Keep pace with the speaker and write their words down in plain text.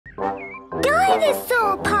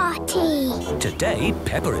Dinosaur party! Today,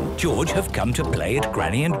 Peppa and George have come to play at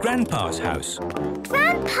Granny and Grandpa's house.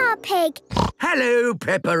 Grandpa Pig! Hello,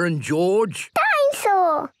 Peppa and George.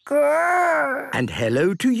 Dinosaur! Grrr! And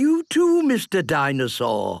hello to you too, Mr.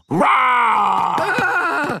 Dinosaur.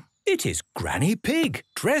 It is Granny Pig,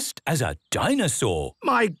 dressed as a dinosaur.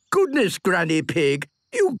 My goodness, Granny Pig,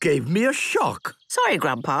 you gave me a shock. Sorry,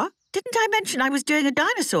 Grandpa. Didn't I mention I was doing a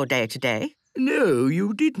dinosaur day today? No,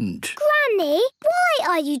 you didn't. Granny, why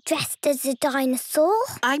are you dressed as a dinosaur?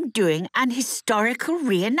 I'm doing an historical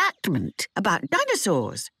reenactment about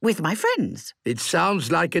dinosaurs with my friends. It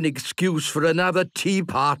sounds like an excuse for another tea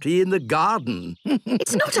party in the garden.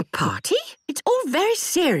 It's not a party. It's all very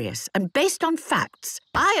serious and based on facts.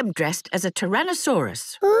 I am dressed as a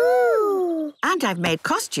Tyrannosaurus. Ooh! And I've made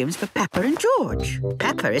costumes for Peppa and George.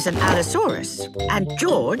 Peppa is an Allosaurus and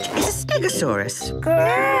George is a Stegosaurus.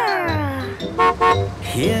 Grrr!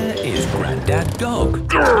 Here is Grandad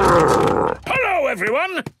Dog. Hello,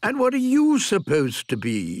 everyone. And what are you supposed to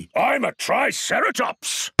be? I'm a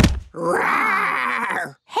Triceratops.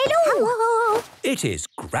 Hello! It is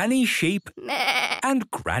Granny Sheep and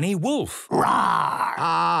Granny Wolf.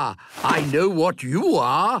 Ah, I know what you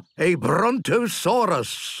are. A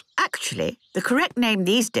Brontosaurus. Actually, the correct name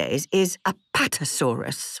these days is a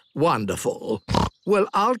Patasaurus. Wonderful. Well,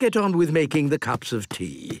 I'll get on with making the cups of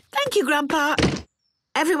tea. Thank you, Grandpa.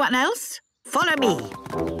 Everyone else, follow me.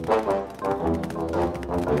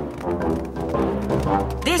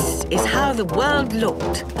 This is how the world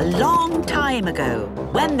looked a long time ago,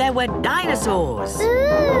 when there were dinosaurs.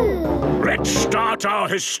 Ooh! Let's start our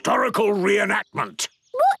historical reenactment.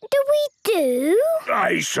 What do we do?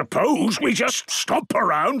 I suppose we just stomp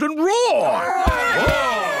around and roar.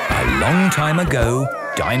 A long time ago,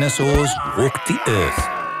 dinosaurs walked the earth.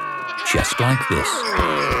 Just like this.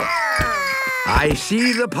 I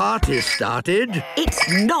see the party started. It's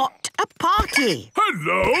not a party.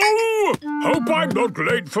 Hello. Hope I'm not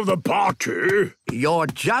late for the party. You're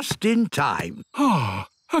just in time. Ah,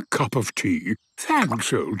 a cup of tea.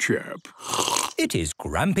 Thanks, old chap. It is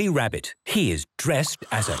Grampy Rabbit. He is dressed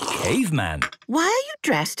as a caveman. Why are you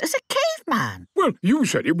dressed as a caveman? Well, you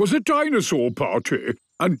said it was a dinosaur party,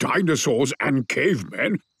 and dinosaurs and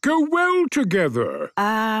cavemen go well together.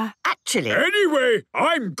 Actually... Anyway,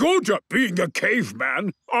 I'm good at being a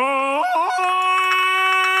caveman. I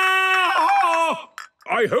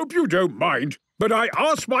hope you don't mind, but I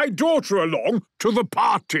asked my daughter along to the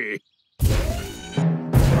party.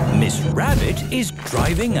 Miss Rabbit is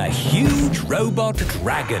driving a huge robot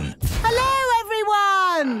dragon. Hello,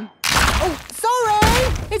 everyone! Oh,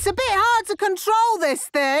 sorry! It's a bit hard to control this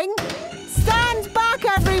thing. Stand back,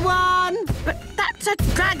 everyone! But that's a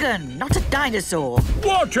dragon, not a dinosaur.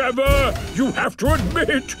 Whatever! You have to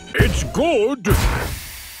admit, it's good.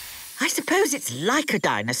 I suppose it's like a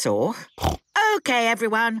dinosaur. OK,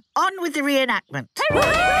 everyone, on with the reenactment.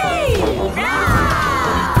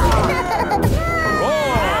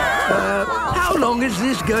 How long is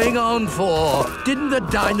this going on for? Didn't the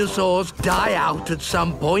dinosaurs die out at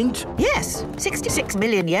some point? Yes, 66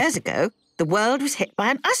 million years ago, the world was hit by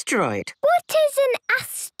an asteroid. What is an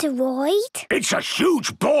asteroid? It's a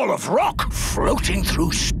huge ball of rock floating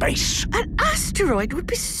through space. An asteroid would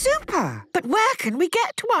be super. But where can we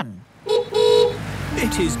get one?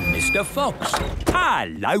 It is Mr. Fox.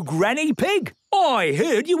 Hello, Granny Pig. I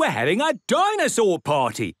heard you were having a dinosaur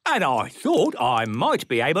party, and I thought I might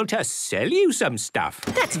be able to sell you some stuff.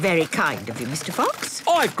 That's very kind of you, Mr. Fox.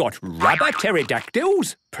 I've got rubber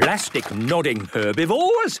pterodactyls, plastic nodding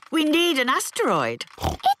herbivores. We need an asteroid.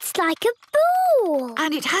 It's like a ball.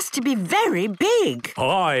 And it has to be very big.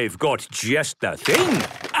 I've got just the thing,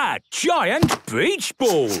 a giant beach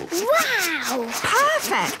ball. Wow!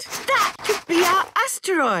 Perfect. That could be our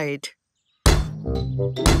asteroid.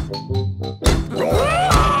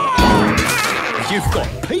 You've got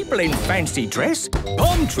people in fancy dress,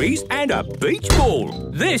 palm trees and a beach ball.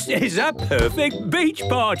 This is a perfect beach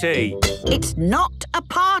party. It's not a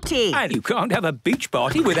party. And you can't have a beach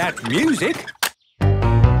party without music.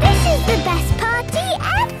 This is the best party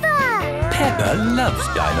ever! Peppa loves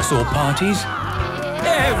dinosaur parties.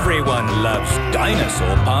 Everyone loves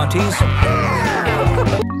dinosaur parties.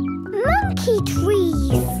 Monkey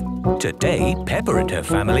trees. Today, Peppa and her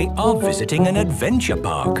family are visiting an adventure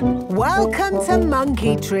park. Welcome to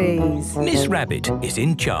Monkey Trees. Miss Rabbit is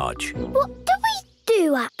in charge. What do we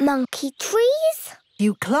do at Monkey Trees?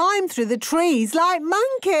 You climb through the trees like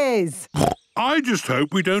monkeys. I just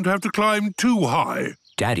hope we don't have to climb too high.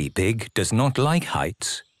 Daddy Pig does not like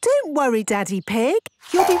heights. Don't worry, Daddy Pig.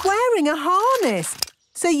 You'll be wearing a harness,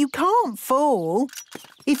 so you can't fall.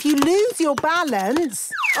 If you lose your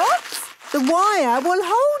balance... Oops! The wire will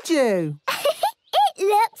hold you. It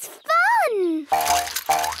looks fun.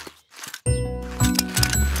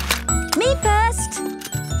 Me first.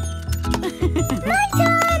 My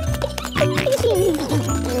turn.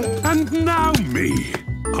 And now me.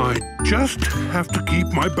 I just have to keep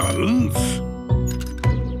my balance.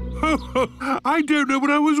 I don't know what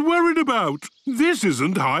I was worried about. This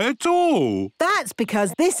isn't high at all. That's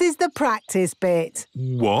because this is the practice bit.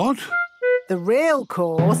 What? The real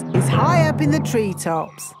course is high up in the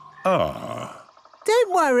treetops. Ah.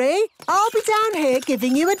 Don't worry, I'll be down here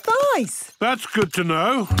giving you advice. That's good to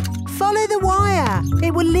know. Follow the wire.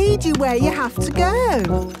 It will lead you where you have to go.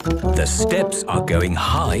 The steps are going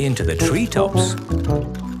high into the treetops.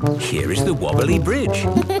 Here is the wobbly bridge.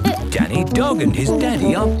 Danny Dog and his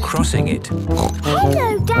daddy are crossing it.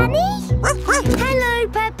 Hello, Danny. Hello,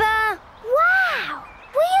 Peppa. Wow,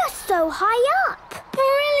 we are so high up.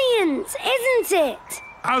 Brilliant, isn't it?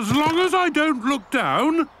 As long as I don't look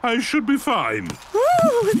down, I should be fine.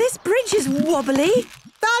 Ooh, this bridge is wobbly.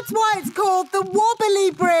 That's why it's called the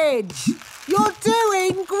Wobbly Bridge. You're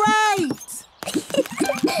doing great.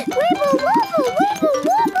 Wibble, wobble, wibble,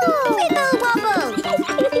 wobble. Wibble, wobble.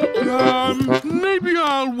 Maybe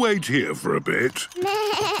I'll wait here for a bit.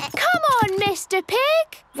 Come on, Mr.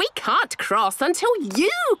 Pig. We can't cross until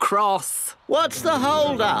you cross. What's the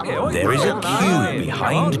hold-up? There is a queue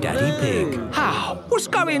behind Daddy Pig. What's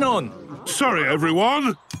going on? Sorry,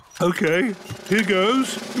 everyone. OK, here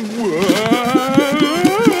goes. Whoa!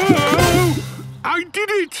 I did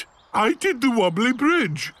it! I did the wobbly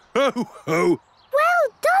bridge. Ho, ho.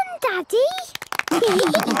 Well done, Daddy.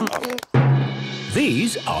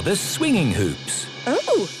 These are the swinging hoops.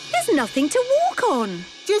 Oh, there's nothing to walk on.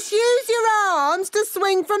 Just use your arms to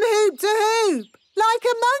swing from hoop to hoop, like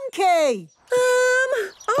a monkey.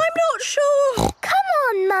 I'm not sure. Come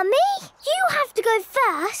on, Mummy. You have to go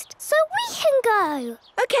first, so we can go.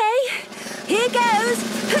 OK, here goes.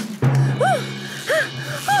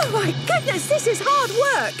 Oh, my goodness, this is hard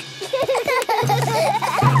work.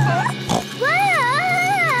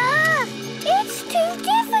 Wow! It's too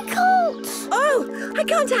difficult. Oh, I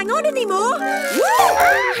can't hang on anymore.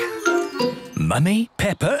 Mummy,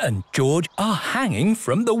 Peppa and George are hanging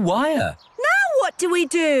from the wire. Now what do we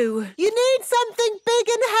do? You need something big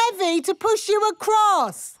and heavy to push you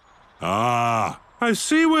across. Ah, I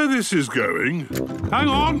see where this is going. Hang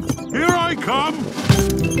on, here I come.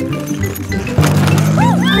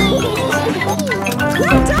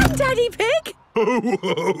 Well done, Daddy Pig.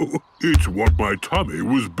 Oh, it's what my tummy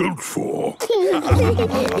was built for.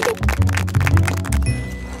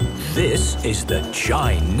 This is the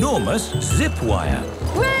ginormous zip wire.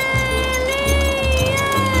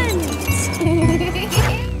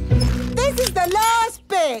 This is the last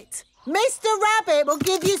bit. Mr. Rabbit will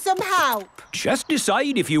give you some help. Just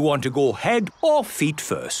decide if you want to go head or feet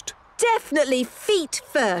first. Definitely feet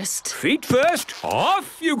first. Feet first,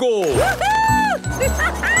 off you go.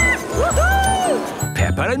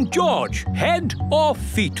 Peppa and George, head or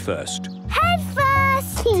feet first? Head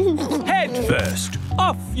first. Head first,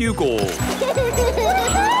 off you go.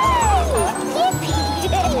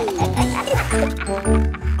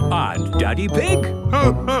 And Daddy Pig?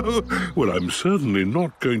 Well, I'm certainly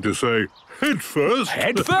not going to say head first.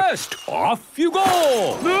 Head first, off you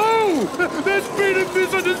go. No! There's been a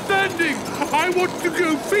misunderstanding. I want to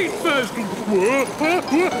go feet first.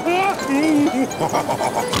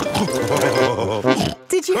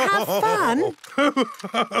 Did you have fun?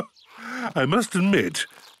 I must admit,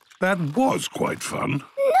 that was quite fun.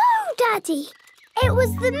 No, Daddy. It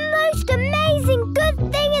was the most amazing good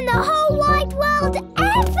thing in the whole wide world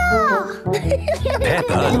ever!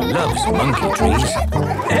 Peppa loves monkey trees.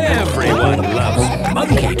 Everyone loves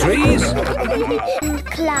monkey trees.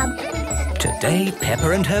 Club. Today,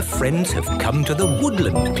 Peppa and her friends have come to the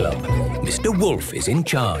Woodland Club. Mr. Wolf is in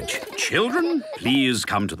charge. Children, please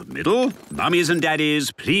come to the middle. Mummies and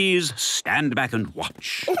daddies, please stand back and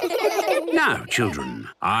watch. Now, children,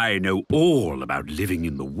 I know all about living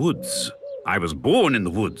in the woods. I was born in the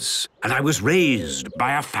woods, and I was raised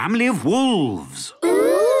by a family of wolves.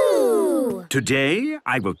 Ooh! Today,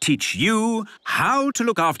 I will teach you how to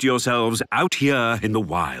look after yourselves out here in the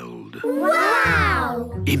wild. Wow!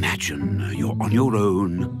 Imagine you're on your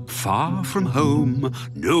own, far from home,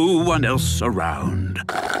 no one else around.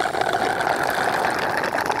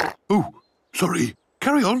 Oh, sorry.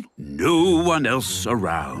 Carry on. No one else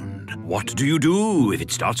around. What do you do if it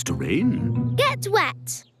starts to rain? Get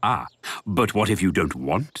wet. Ah, but what if you don't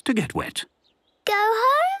want to get wet? Go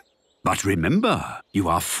home? But remember, you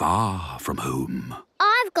are far from home.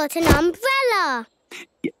 I've got an umbrella.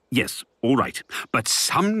 Yes, All right. But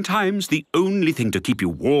sometimes the only thing to keep you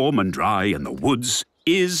warm and dry in the woods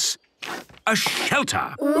is a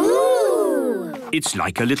shelter. Ooh! It's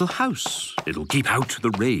like a little house. It'll keep out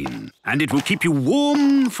the rain, and it will keep you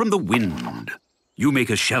warm from the wind. You make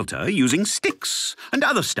a shelter using sticks and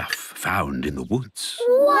other stuff found in the woods.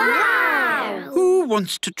 Wow! Who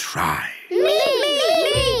wants to try?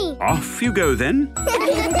 Me! Off you go, then.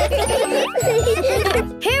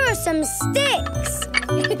 Here are some sticks.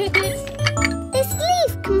 This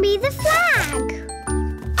leaf can be the flag.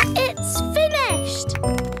 It's finished.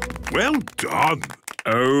 Well done.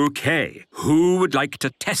 OK. Who would like to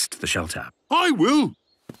test the shelter? I will.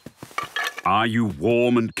 Are you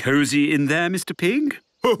warm and cosy in there, Mr. Pig?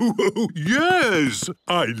 Oh, yes.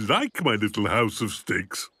 I like my little house of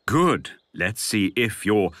sticks. Good. Let's see if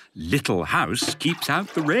your little house keeps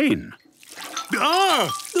out the rain. Ah!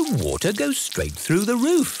 The water goes straight through the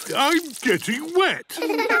roof. I'm getting wet.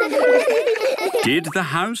 Did the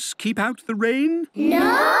house keep out the rain?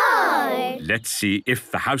 No! Let's see if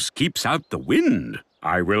the house keeps out the wind.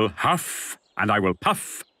 I will huff, and I will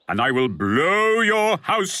puff, and I will blow your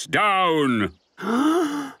house down.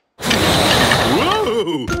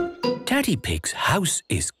 Whoa! Daddy Pig's house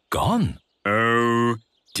is gone. Oh,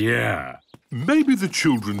 dear. Maybe the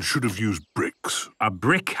children should have used bricks. A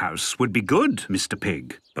brick house would be good, Mr.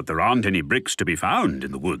 Pig. But there aren't any bricks to be found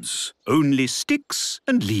in the woods. Only sticks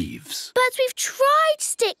and leaves. But we've tried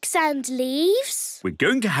sticks and leaves. We're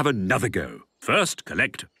going to have another go. First,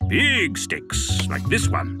 collect big sticks, like this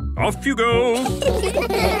one. Off you go.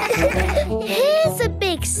 Here's a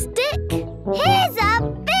big stick. Here's a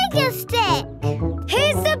bigger stick.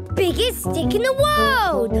 Here's the biggest stick in the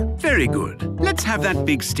world. Very good. Let's have that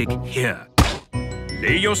big stick here.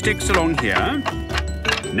 Lay your sticks along here.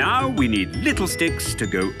 Now we need little sticks to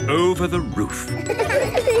go over the roof.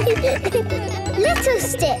 Little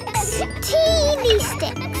sticks. Teeny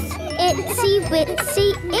sticks. Itsy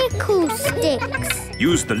witsy ickle sticks.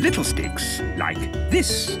 Use the little sticks like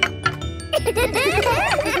this. Is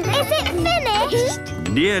it finished?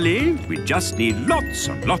 Nearly. We just need lots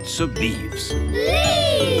and lots of leaves.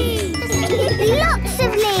 Leaves! Lots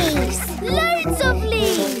of leaves! Loads of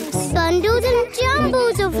leaves! Bundles and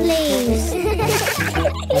jumbles of leaves!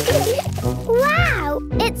 Wow!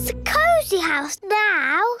 It's a cosy house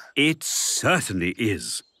now! It certainly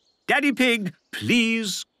is. Daddy Pig,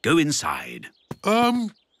 please go inside.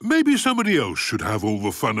 Maybe somebody else should have all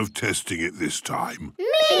the fun of testing it this time. Me!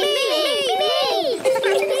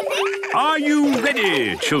 Are you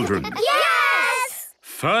ready, children? Yes!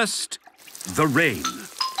 First, the rain.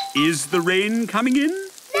 Is the rain coming in?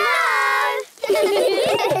 No!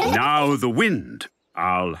 Now the wind.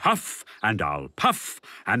 I'll huff and I'll puff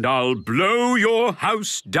and I'll blow your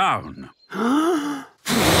house down.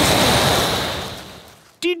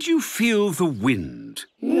 Did you feel the wind?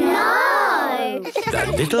 No! The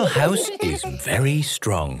little house is very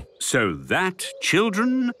strong. So that,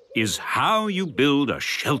 children, is how you build a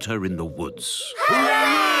shelter in the woods.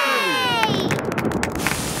 Hooray!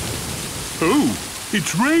 Oh,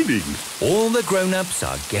 it's raining. All the grown-ups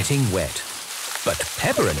are getting wet. But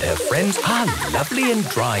Peppa and her friends are lovely and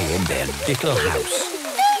dry in their little house.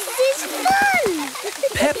 This is fun!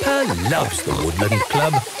 Peppa loves the Woodland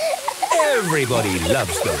Club. Everybody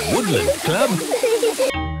loves the Woodland Club.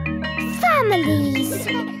 Families.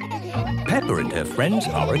 Peppa and her friends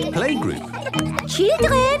are at playgroup.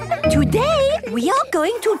 Children, today we are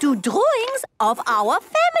going to do drawings of our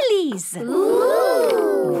families.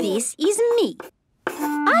 Ooh. This is me.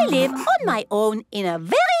 I live on my own in a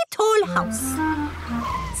very tall house.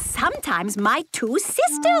 Sometimes my two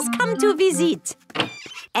sisters come to visit.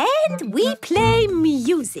 And we play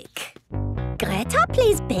music. Greta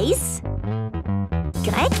plays bass.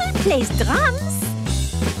 Gretel plays drums.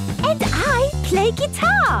 And I play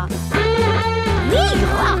guitar. We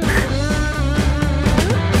rock!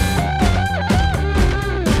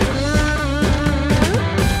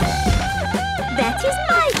 That is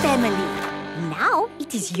my family. Now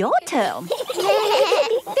it is your turn.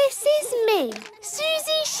 This is me,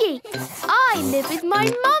 Susie Sheep. I live with my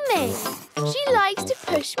mummy. She likes to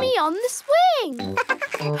push me on the swing.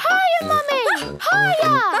 Hiya, mummy!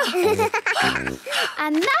 Hiya!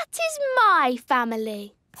 And that is my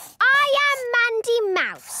family. I am Mandy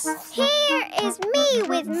Mouse. Here is me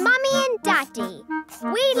with Mummy and Daddy.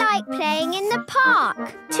 We like playing in the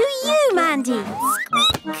park. To you, Mandy.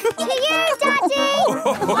 To you, Daddy.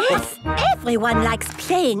 Yes, everyone likes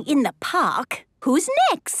playing in the park. Who's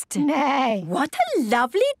next? No. What a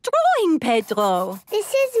lovely drawing, Pedro.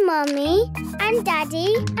 This is Mummy and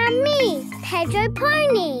Daddy and me, Pedro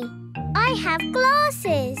Pony. I have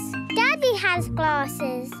glasses. Daddy has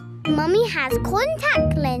glasses. Mummy has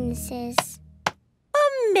contact lenses.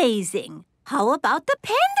 Amazing. How about the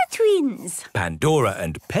Panda Twins? Pandora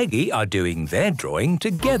and Peggy are doing their drawing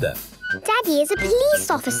together. Daddy is a police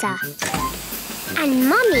officer. And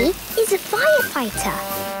Mummy is a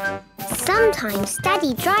firefighter. Sometimes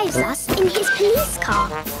Daddy drives us in his police car.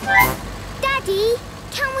 Daddy,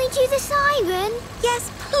 can we do the siren?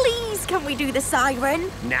 Yes, please, can we do the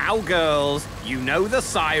siren? Now, girls, you know the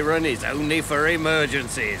siren is only for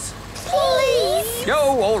emergencies. Please!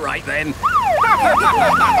 Oh, all right then.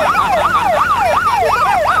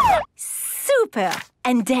 Super.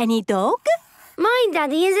 And Danny Dog? My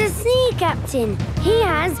daddy is a sea captain. He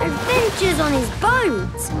has adventures on his boat.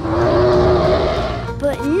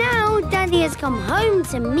 But now Daddy has come home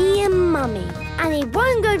to me and Mummy. And he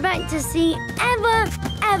won't go back to sea ever,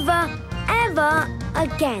 ever, ever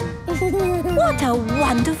again. What a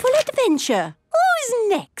wonderful adventure. Who's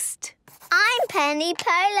next? I'm Penny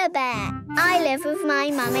Polar Bear. I live with my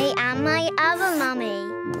mummy and my other mummy.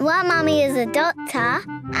 One mummy is a doctor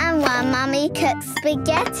and one mummy cooks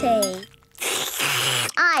spaghetti.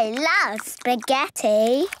 I love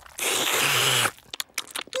spaghetti.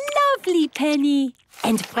 Lovely, Penny.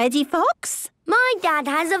 And Freddy Fox? My dad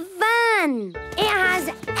has a van. It has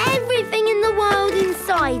everything in the world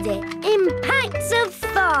inside it, in packs of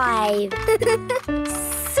 5.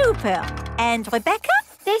 Super. And Rebecca?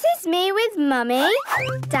 This is me with Mummy,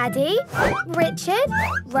 Daddy, Richard,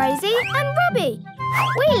 Rosie and Robbie.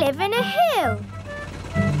 We live in a hill.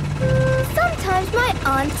 Sometimes my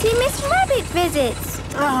auntie Miss Rabbit visits.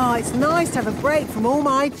 Oh, it's nice to have a break from all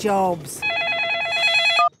my jobs.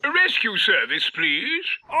 Rescue service, please.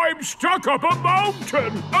 I'm stuck up a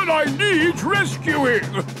mountain and I need rescuing.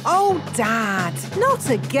 Oh, Dad, not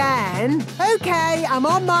again. OK, I'm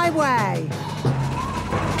on my way.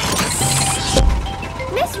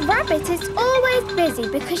 Miss Rabbit is always busy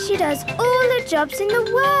because she does all the jobs in the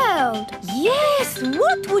world. Yes,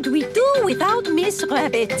 what would we do without Miss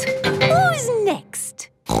Rabbit? Who's next?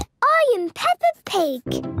 I am Peppa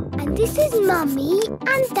Pig. And this is Mummy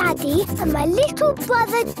and Daddy and my little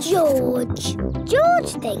brother George.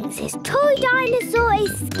 George thinks his toy dinosaur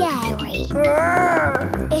is scary.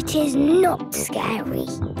 It is not scary.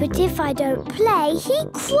 But if I don't play, he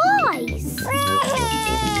cries.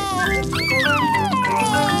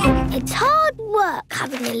 It's hard work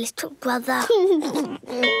having a little brother.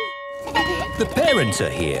 The parents are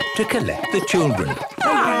here to collect the children.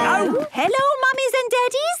 Hello, mummies and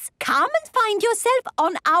daddies. Come and find yourself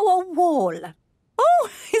on our wall. Oh,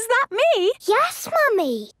 is that me? Yes,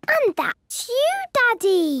 Mummy. And that's you,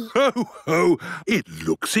 Daddy. Ho, ho, it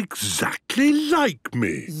looks exactly like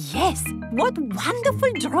me. Yes, what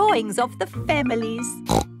wonderful drawings of the families.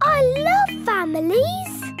 I love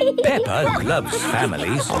families. Peppa loves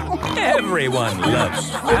families. Everyone loves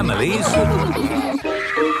families.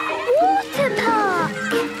 Water park.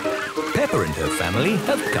 Peppa and her family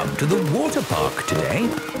have come to the water park today.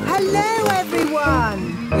 Hello,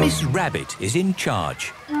 everyone. Miss Rabbit is in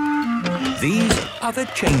charge. These are the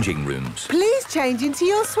changing rooms. Please change into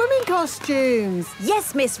your swimming costumes.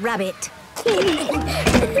 Yes, Miss Rabbit.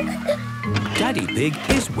 Daddy Pig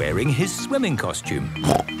is wearing his swimming costume.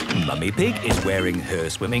 Mummy Pig is wearing her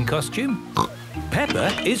swimming costume.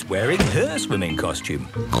 Peppa is wearing her swimming costume.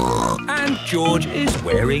 And George is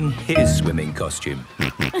wearing his swimming costume.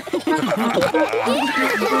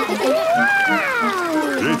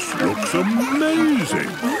 This looks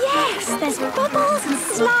amazing. Yes, there's bubbles and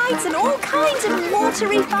slides and all kinds of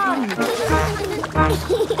watery fun.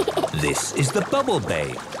 This is the Bubble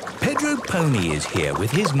Bay. Pedro Pony is here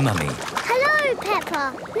with his mummy. Hello,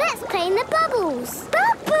 Peppa. Let's play in the bubbles.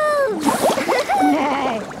 Bubbles!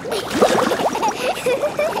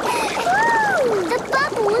 Woo! The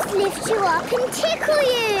bubbles lift you up and tickle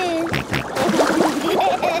you.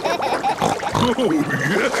 Oh,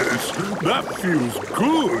 yes, that feels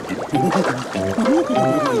good.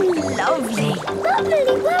 Lovely. Bubbly,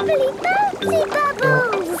 wobbly, bouncy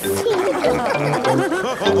bubbles.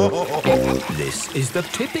 This is the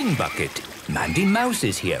tipping bucket. Mandy Mouse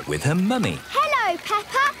is here with her mummy. Hello,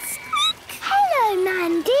 Peppa. Hello,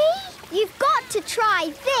 Mandy. You've got to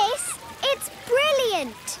try this. It's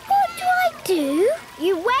brilliant. What do I do?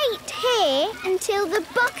 You wait here until the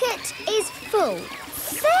bucket is full.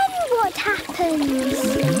 Then what happens?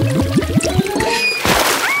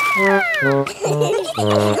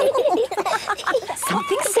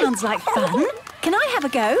 Something sounds like fun. Can I have a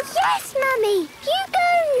go? Yes, Mummy. You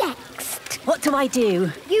go next. What do I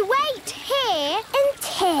do? You wait here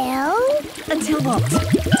until... Until what?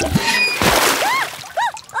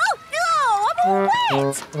 Oh, no! I'm all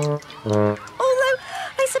wet! Although,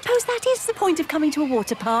 I suppose that is the point of coming to to a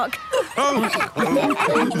water park.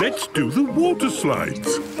 Let's do the water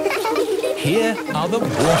slides. Here are the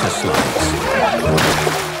water slides.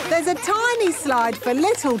 There's a tiny slide for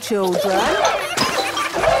little children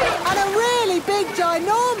and a really big,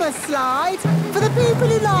 ginormous slide for the people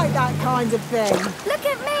who like that kind of thing. Look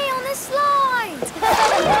at me on the slide.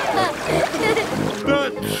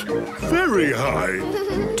 That's very high.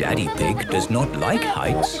 Daddy Pig does not like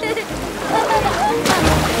heights.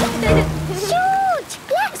 George,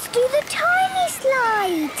 let's do the tiny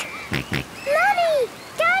slide. Mummy,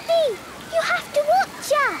 Daddy, you have to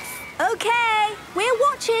watch us. OK, we're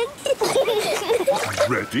watching.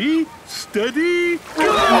 Ready, steady, go!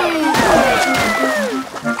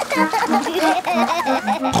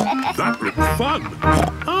 That looked fun.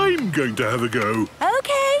 I'm going to have a go.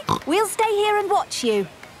 OK, we'll stay here and watch you.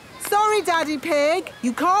 Sorry, Daddy Pig.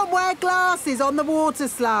 You can't wear glasses on the water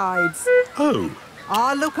slides. Oh.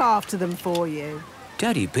 I'll look after them for you.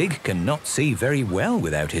 Daddy Pig cannot see very well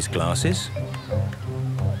without his glasses.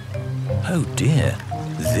 Oh dear,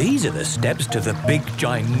 these are the steps to the big,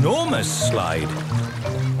 ginormous slide.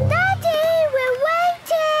 Daddy, we're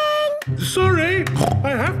waiting. Sorry,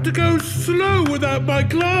 I have to go slow without my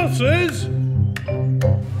glasses.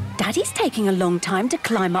 Daddy's taking a long time to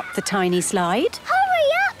climb up the tiny slide.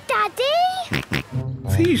 Hurry up, Daddy.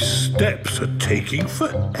 These steps are taking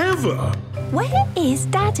forever. Where is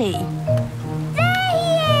Daddy? There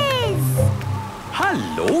he is.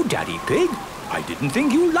 Hello, Daddy Pig. I didn't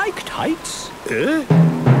think you liked heights. Eh?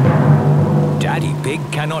 Daddy Pig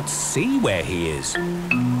cannot see where he is.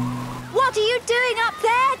 What are you doing up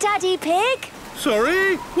there, Daddy Pig?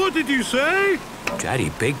 Sorry, what did you say? Daddy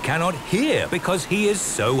Pig cannot hear because he is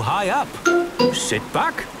so high up. Sit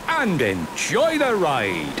back and enjoy the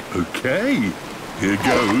ride. OK, here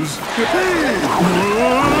goes.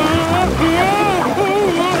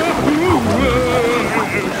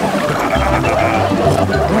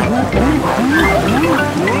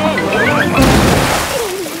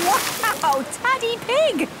 Wow, Daddy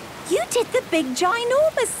Pig! You did the big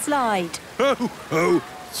ginormous slide. Oh.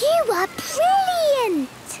 You are brilliant.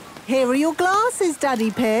 Here are your glasses,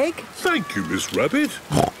 Daddy Pig. Thank you, Miss Rabbit.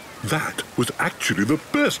 That was actually the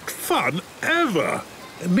best fun ever.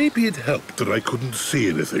 Maybe it helped that I couldn't see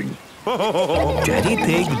anything. Daddy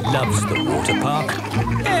Pig loves the water park.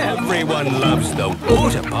 Everyone loves the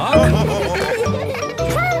water park.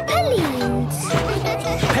 Trampolines.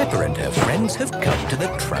 Peppa and her friends have come to the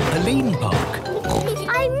trampoline park.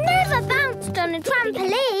 I've never bounced on a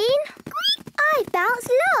trampoline. I bounce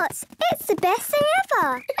lots. It's the best thing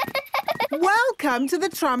ever. Welcome to the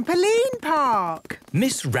trampoline park.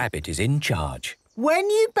 Miss Rabbit is in charge. When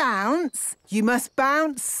you bounce, you must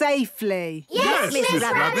bounce safely. Yes, Miss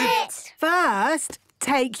Rabbit. First,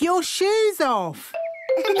 take your shoes off.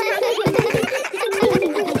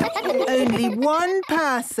 Only one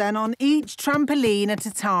person on each trampoline at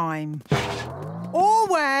a time.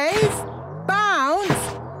 Always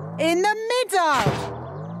bounce in the middle.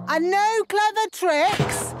 And no clever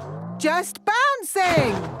tricks, just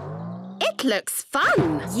bouncing. It looks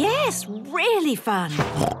fun. Yes, really fun.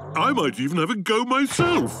 I might even have a go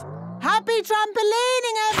myself. Happy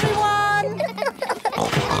trampolining, everyone!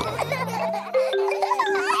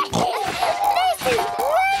 This is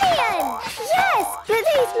brilliant! Yes, but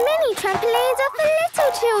these mini trampolines are for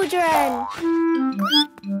little children.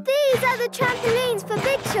 These are the trampolines for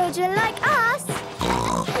big children like us.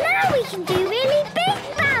 Now we can do really big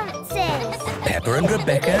bounces. Peppa and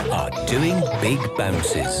Rebecca are doing big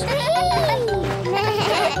bounces.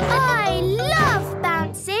 I love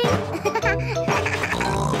bouncing.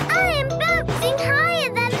 I am bouncing higher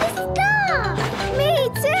than the star. Me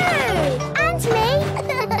too. And me.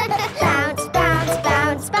 Bounce, bounce,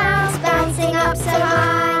 bounce, bounce, bouncing up so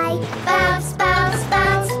high. Bounce, bounce,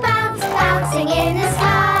 bounce, bounce, bouncing in the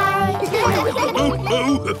sky.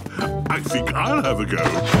 Oh, I think I'll have a go.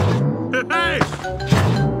 Hey!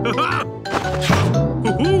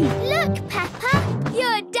 Look, Peppa,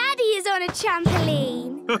 your daddy is on a trampoline.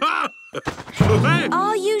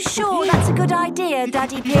 Are you sure that's a good idea,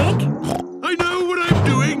 Daddy Pig? I know what I'm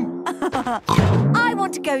doing. I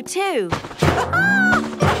want to go too.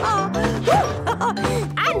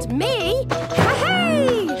 And me.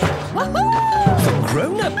 Hey! The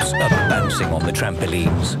grown-ups are bouncing on the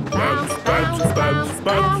trampolines. Bounce, bounce, bounce,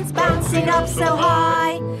 bounce, bouncing up so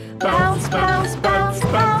high. Bounce, bounce, bounce,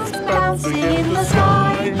 bounce, bouncing in the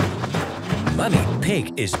sky. Mummy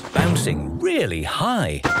Pig is bouncing really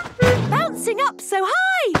high. Bouncing up so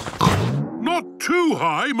high. Not too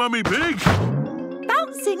high, Mummy Pig.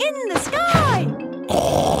 Bouncing in the sky.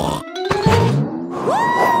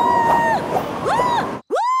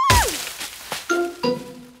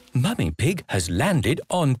 Mummy Pig has landed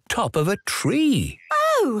on top of a tree.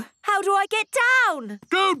 Oh, how do I get down?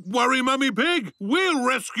 Don't worry, Mummy Pig. We'll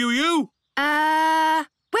rescue you.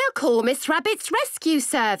 We'll call Miss Rabbit's rescue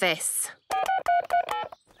service.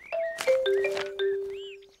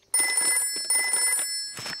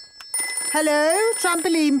 Hello,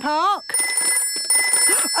 trampoline park.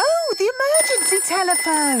 Oh, the emergency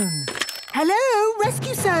telephone. Hello,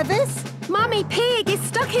 rescue service. Mummy Pig is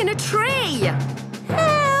stuck in a tree.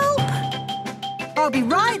 Help! I'll be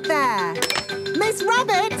right there. Miss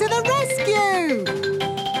Rabbit to the rescue!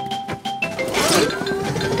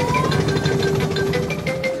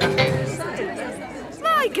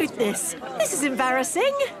 My goodness, this is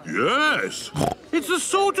embarrassing. Yes. It's the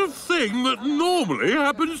sort of thing that normally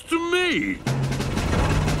happens to me.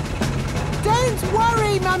 Don't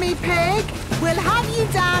worry, Mummy Pig. We'll have you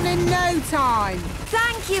down in no time.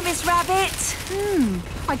 Thank you, Miss Rabbit.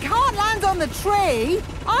 I can't land on the tree.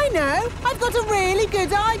 I know. I've got a really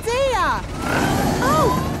good idea.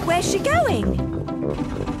 Oh, where's she going?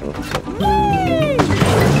 Whee!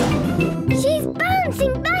 She's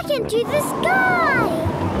bouncing back into the sky.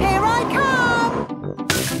 Here I come.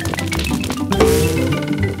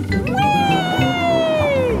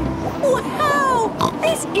 Whee! Wow!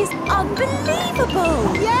 This is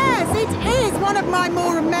unbelievable! Yes, it is one of my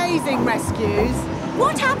more amazing rescues.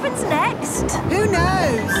 What happens next? Who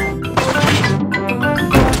knows?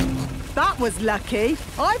 That was lucky.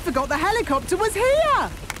 I forgot the helicopter was here.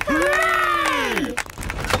 Hooray!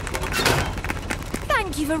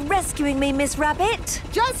 Thank you for rescuing me, Miss Rabbit.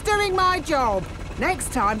 Just doing my job.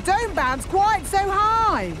 Next time, don't bounce quite so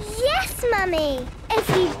high. Yes, Mummy. If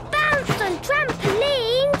you bounce on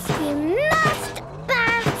trampolines, you must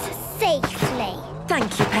bounce safely.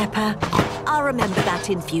 Thank you, Peppa. I'll remember that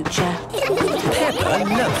in future. Peppa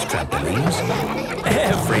loves trampolines.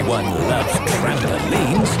 Everyone loves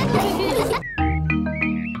trampolines.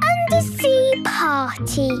 Undersea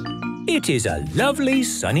party. It is a lovely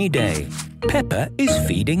sunny day. Peppa is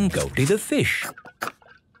feeding Goldie the fish.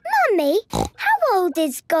 Mummy, how old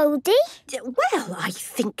is Goldie? Well, I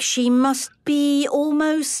think she must be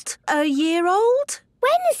almost a year old.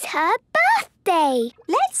 When is her birthday?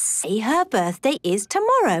 Let's see, her birthday is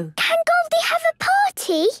tomorrow. Can Goldie have a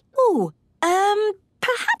party? Oh,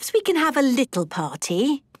 perhaps we can have a little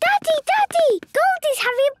party. Daddy, Goldie's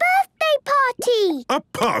having a birthday party. A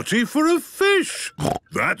party for a fish.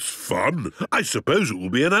 That's fun. I suppose it will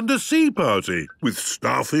be an undersea party with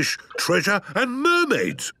starfish, treasure and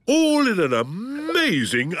mermaids, all in an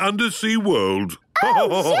amazing undersea world.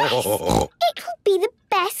 Oh, yes! It will be the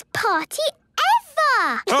best party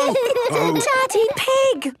ever. Daddy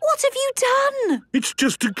Pig, what have you done? It's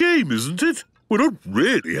just a game, isn't it? We're not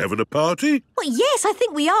really having a party. Well, yes, I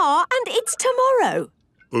think we are, and it's tomorrow.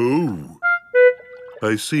 Oh,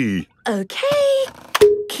 I see. OK.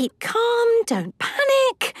 Keep calm, don't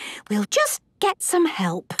panic. We'll just get some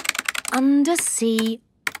help. Undersea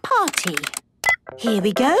party. Here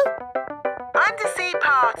we go. Undersea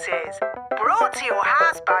parties, brought to your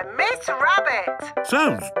house by Miss Rabbit.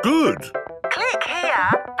 Sounds good. Click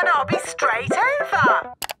here and I'll be straight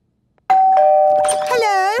over.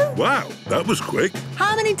 Hello. Wow, that was quick.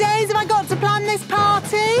 How many days have I got to plan this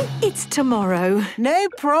party? It's tomorrow. No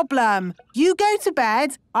problem. You go to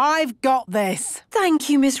bed. I've got this. Thank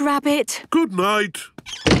you, Miss Rabbit. Good night.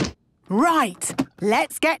 Right,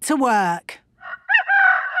 let's get to work.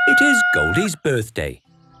 It is Goldie's birthday.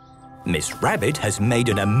 Miss Rabbit has made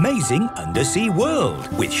an amazing undersea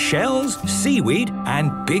world with shells, seaweed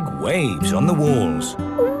and big waves on the walls.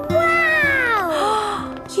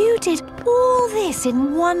 Wow! You did all this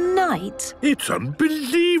in one night? It's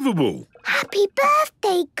unbelievable. Happy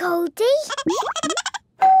birthday, Goldie.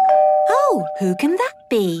 Oh, who can that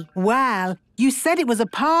be? Well, you said it was a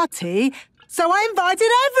party, so I invited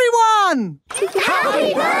everyone.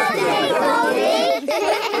 Happy birthday, Goldie.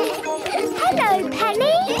 Hello,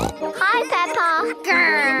 Penny. Hi,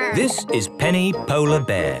 Peppa. This is Penny Polar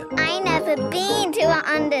Bear. I never been to an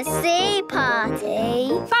undersea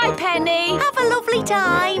party. Bye, Penny. Have a lovely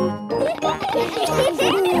time.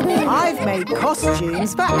 I've made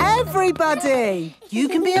costumes for everybody. You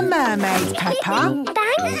can be a mermaid, Peppa.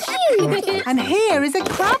 Thank you. And here is a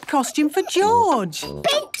crab costume for George.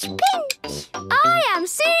 Pinch, pinch. I am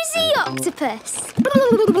Susie Octopus.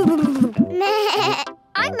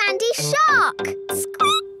 I'm Mandy Shark.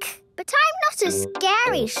 Squeak. But I'm not a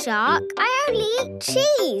scary shark. I only eat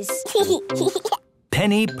cheese.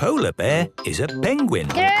 Penny Polar Bear is a penguin.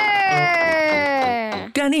 Grrr.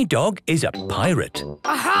 Danny Dog is a pirate.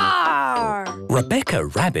 Aha! Rebecca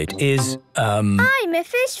Rabbit is, I'm a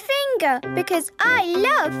fish finger because I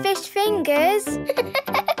love fish fingers.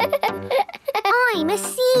 I'm a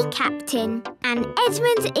sea captain and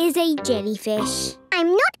Edmund is a jellyfish.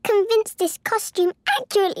 I'm not convinced this costume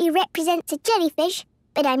accurately represents a jellyfish,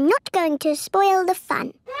 but I'm not going to spoil the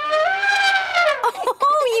fun.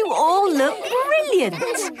 Oh, you all look brilliant.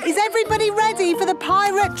 Is everybody ready for the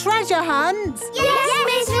pirate treasure hunt? Yes,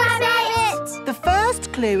 Miss Rabbit! The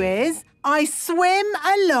first clue is, I swim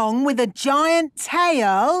along with a giant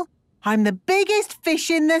tail. I'm the biggest fish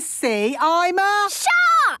in the sea. I'm a...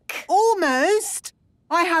 Shark! Almost.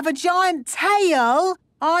 I have a giant tail.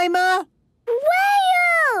 I'm a...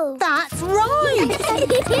 Whale! That's right!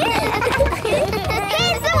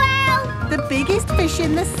 Here's the whale! The biggest fish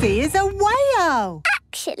in the sea is a whale.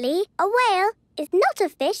 Actually, a whale is not a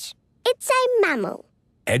fish. It's a mammal.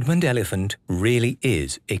 Edmund Elephant really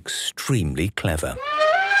is extremely clever.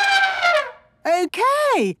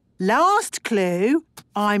 OK, last clue.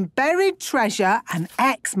 I'm buried treasure and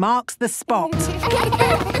X marks the spot. Here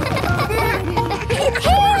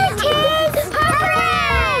it is!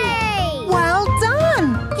 Hooray! Well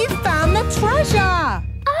done! You found the treasure!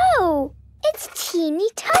 Oh, it's teeny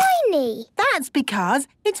tiny. That's because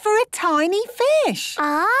it's for a tiny fish.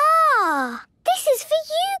 Ah, this is for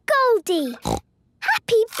you, Goldie.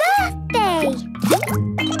 Happy birthday!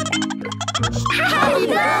 Happy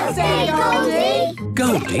birthday, Goldie!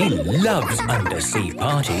 Goldie loves undersea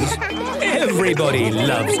parties. Everybody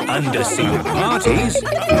loves undersea parties.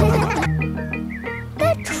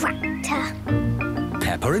 The tractor.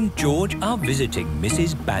 Peppa and George are visiting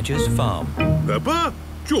Mrs. Badger's farm. Peppa,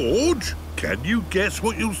 George, can you guess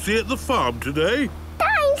what you'll see at the farm today?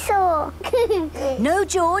 Dinosaur. No,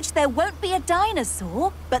 George, there won't be a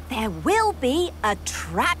dinosaur, but there will be a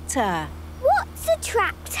tractor. What's a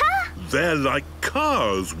tractor? They're like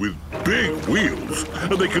cars with big wheels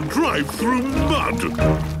and they can drive through mud.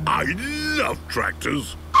 I love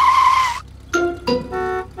tractors.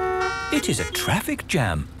 It is a traffic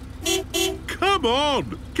jam. Come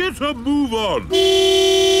on, get a move on.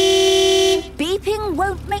 Beeping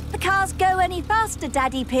won't make the cars go any faster,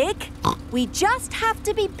 Daddy Pig. We just have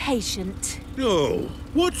to be patient. Oh,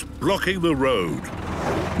 what's blocking the road?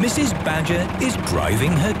 Mrs. Badger is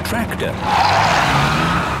driving her tractor.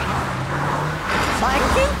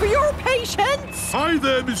 Thank you for your patience. Hi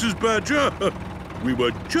there, Mrs. Badger. We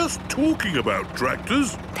were just talking about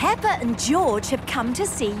tractors. Peppa and George have come to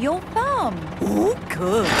see your farm. Oh,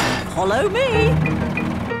 good. Follow me.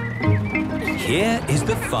 Here is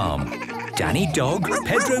the farm. Danny Dog,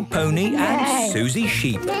 Pedro Pony and Susie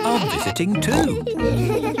Sheep are visiting too.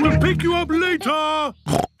 We'll pick you up later.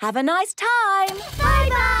 Have a nice time.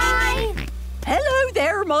 Bye-bye. Hello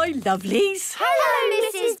there, my lovelies. Hello,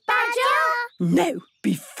 Mrs. Badger. Now,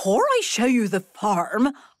 before I show you the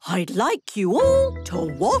farm, I'd like you all to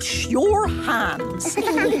wash your hands.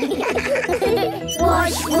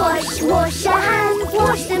 Wash, wash, wash your hands.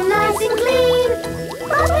 Wash them nice and clean.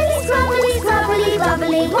 Bubbly, scrubbly, scrubbly,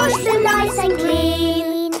 bubbly. Wash them nice and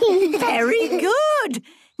clean. Very good.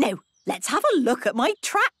 Now, let's have a look at my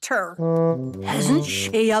tractor. Isn't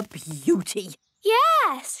she a beauty?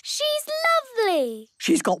 Yes, she's lovely.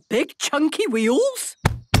 She's got big chunky wheels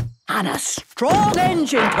and a strong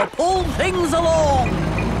engine to pull things along.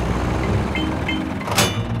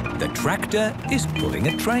 The tractor is pulling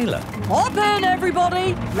a trailer. Hop in,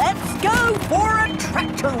 everybody. Let's go for a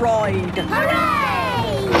tractor ride. Hooray!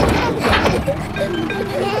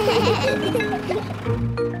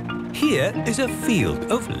 Here is a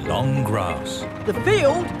field of long grass. The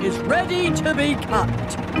field is ready to be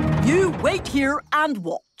cut. You wait here and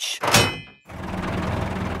watch.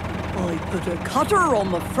 I put a cutter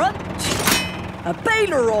on the front, a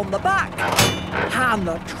baler on the back, and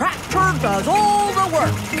the tractor does all the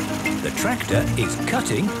work. The tractor is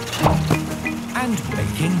cutting and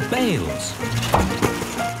making bales.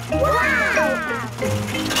 Wow!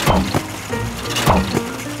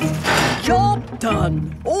 Job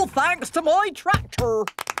done. All thanks to my tractor.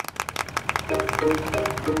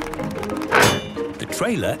 The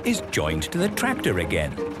trailer is joined to the tractor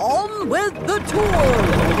again. On with the tour.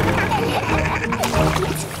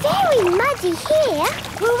 It's very muddy here.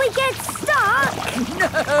 Will we get stuck?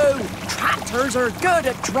 No! Tractors are good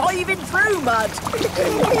at driving through mud.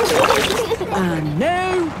 And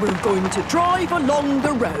now we're going to drive along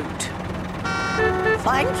the road.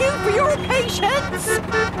 Thank you for your patience.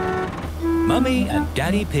 Mummy and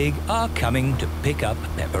Daddy Pig are coming to pick up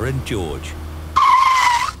Peppa and George.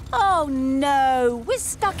 Oh no, we're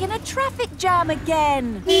stuck in a traffic jam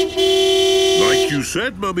again. Like you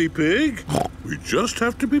said, Mummy Pig, we just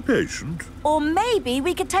have to be patient. Or maybe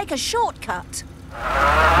we could take a shortcut.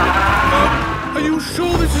 Are you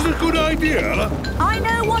sure this is a good idea? I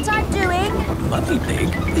know what I'm doing. Mummy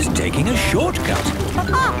Pig is taking a shortcut.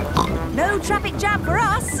 No traffic jam for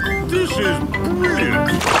us. This is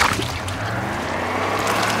brilliant.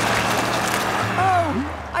 Oh,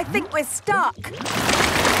 I think we're stuck.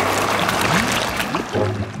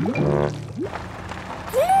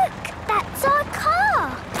 Look, that's our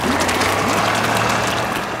car.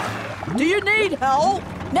 Do you need help?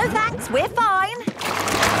 No thanks, we're fine.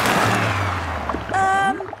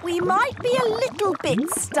 We might be a little bit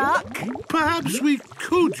stuck. Perhaps we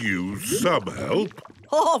could use some help.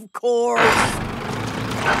 Of course.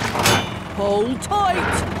 Hold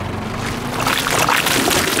tight.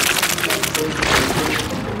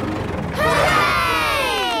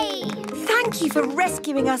 Hooray! Thank you for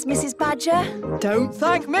rescuing us, Mrs. Badger. Don't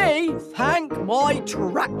thank me. Thank my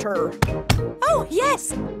tractor. Oh,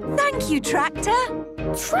 yes. Thank you, Tractor.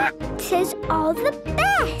 Tractors are the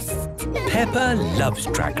best. Peppa loves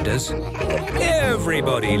tractors.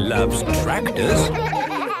 Everybody loves tractors.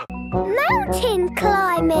 Mountain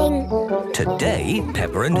climbing. Today,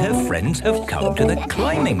 Peppa and her friends have come to the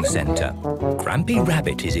climbing centre. Grampy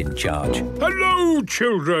Rabbit is in charge. Hello,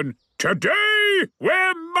 children. Today,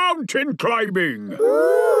 we're mountain climbing.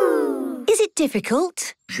 Ooh. Is it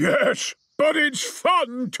difficult? Yes, but it's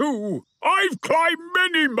fun too. I've climbed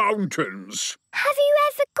many mountains. Have you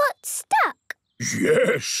ever got stuck?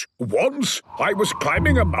 Yes. Once I was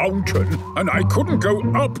climbing a mountain and I couldn't go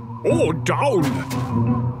up or down.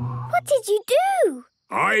 What did you do?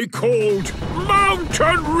 I called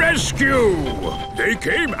Mountain Rescue. They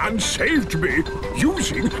came and saved me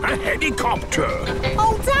using a helicopter.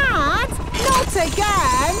 Oh, Dad! Not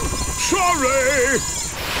again! Sorry!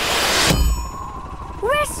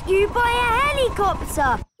 Rescued by a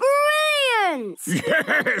helicopter! Brilliant!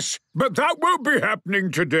 Yes, but that won't be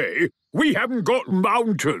happening today. We haven't got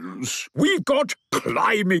mountains. We've got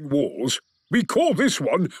climbing walls. We call this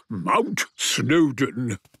one Mount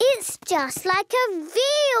Snowdon. It's just like a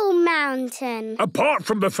real mountain. Apart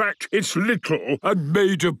from the fact it's little and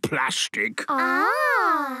made of plastic.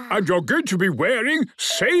 Ah! And you're going to be wearing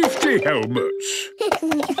safety helmets. What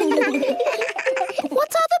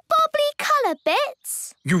are the bubbly colour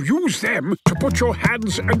bits? You use them to put your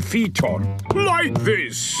hands and feet on, like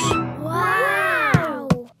this. Wow!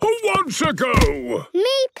 Who wants a go?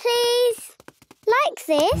 Me, please. Like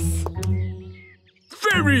this.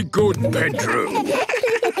 Very good, Pedro.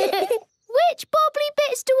 Which bubbly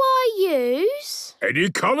bits do I use? Any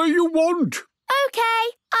colour you want. OK,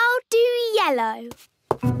 I'll do yellow.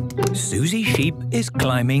 Susie Sheep is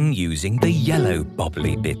climbing using the yellow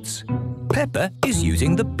bobbly bits. Peppa is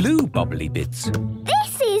using the blue bobbly bits.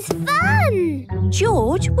 This is fun!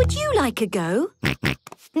 George, would you like a go?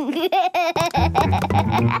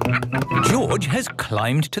 George has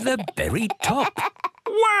climbed to the very top.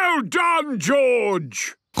 Well done,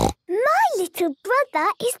 George! My little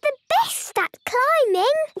brother is the best at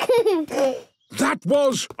climbing. That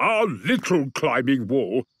was our little climbing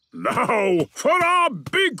wall. Now for our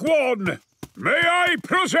big one. May I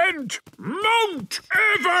present Mount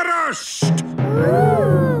Everest?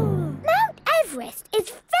 Ooh. Mount Everest is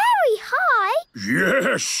very high.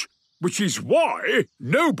 Yes, which is why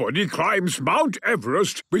nobody climbs Mount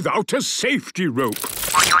Everest without a safety rope.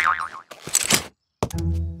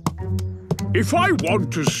 If I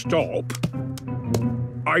want to stop,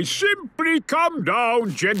 I simply come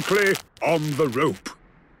down gently on the rope.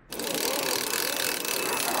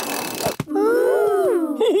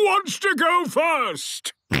 Ooh. Who wants to go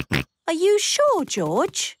first? Are you sure,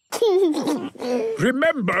 George?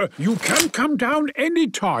 Remember, you can come down any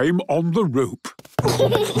time on the rope.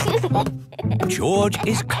 George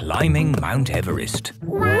is climbing Mount Everest.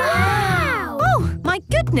 Wow! Oh, my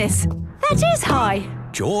goodness! That is high.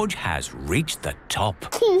 George has reached the top.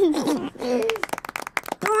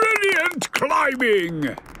 Brilliant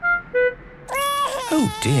climbing! Oh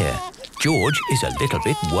dear, George is a little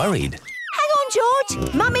bit worried. Hang on,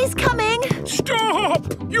 George. Mummy's coming. Stop!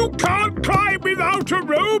 You can't climb without a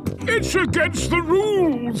rope. It's against the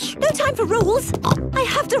rules. No time for rules. I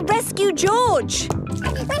have to rescue George.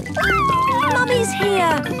 Mummy's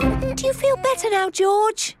here. Do you feel better now,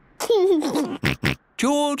 George?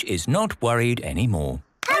 George is not worried anymore.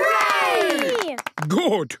 Hooray!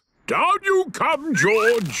 Good. Down you come,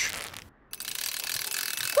 George.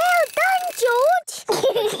 Well done, George.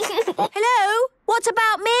 Hello? What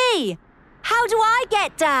about me? How do I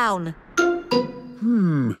get down?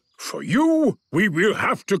 For you, we will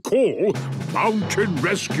have to call Mountain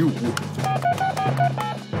Rescue.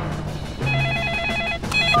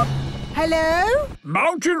 Hello?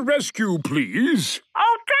 Mountain Rescue, please.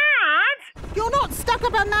 Oh, Dad! You're not stuck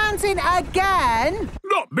up a mountain again!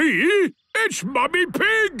 Not me! It's Mummy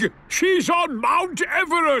Pig! She's on Mount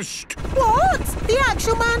Everest! What? The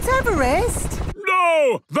actual Mount Everest?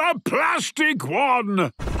 No, the plastic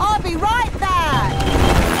one! I'll be right back!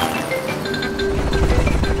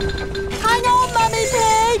 Hang on, Mummy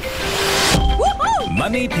Pig! Woohoo!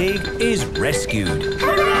 Mummy Pig is rescued.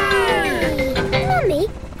 Hooray! Mummy,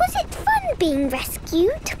 was it fun being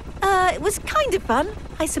rescued? It was kind of fun,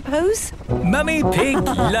 I suppose. Mummy Pig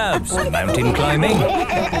loves mountain climbing.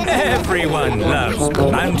 Everyone loves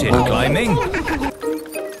mountain climbing.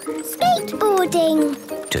 Skateboarding.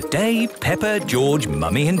 Today, Peppa, George,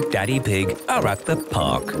 Mummy and Daddy Pig are at the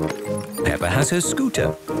park. Peppa has her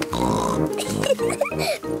scooter.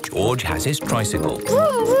 George has his tricycle.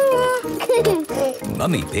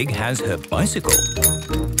 Mummy Pig has her bicycle.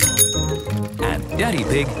 And Daddy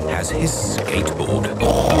Pig has his skateboard.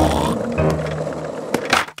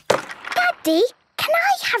 Daddy, can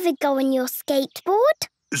I have a go on your skateboard?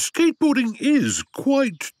 Skateboarding is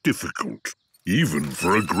quite difficult, even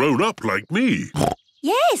for a grown-up like me.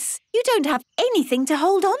 Yes, you don't have anything to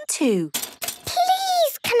hold on to.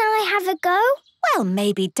 Please, can I have a go? Well,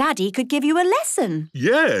 maybe Daddy could give you a lesson.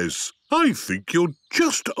 Yes, I think you're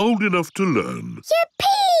just old enough to learn.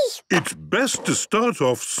 Yippee! It's best to start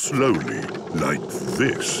off slowly, like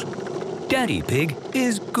this. Daddy Pig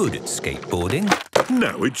is good at skateboarding.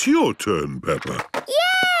 Now it's your turn, Peppa.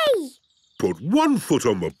 Yay! Put one foot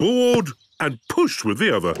on the board and push with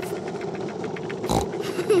the other.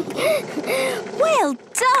 Well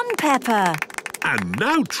done, Peppa. And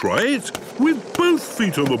now try it with both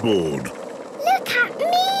feet on the board. Look at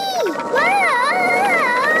me! Wow!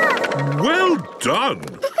 Well done!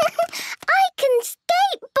 I can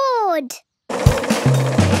skateboard!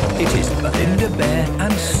 It is Belinda Bear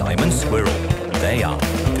and Simon Squirrel. They are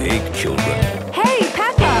big children. Hey,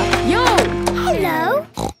 Peppa! Yo! Hello?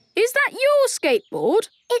 Is that your skateboard?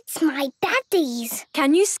 It's my daddy's.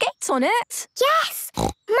 Can you skate on it? Yes!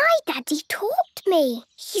 My daddy taught me.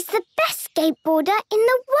 He's the best skateboarder in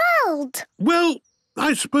the world. Well,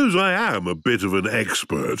 I suppose I am a bit of an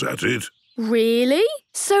expert at it. Really?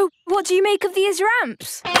 So what do you make of these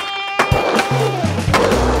ramps?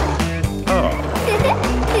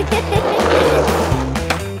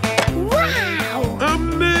 Wow!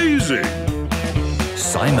 Amazing!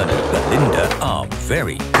 Simon and Belinda are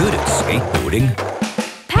very good at skateboarding.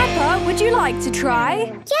 Peppa, would you like to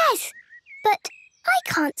try? Yes, but I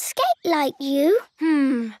can't skate like you.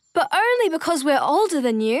 But only because we're older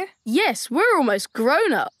than you. Yes, we're almost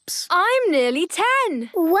grown-ups. I'm nearly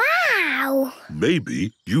 10. Wow!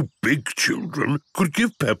 Maybe you big children could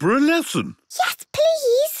give Peppa a lesson. Yes,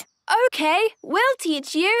 please. OK, we'll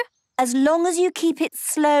teach you. As long as you keep it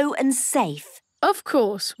slow and safe. Of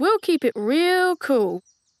course, we'll keep it real cool.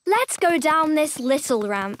 Let's go down this little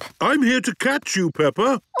ramp. I'm here to catch you,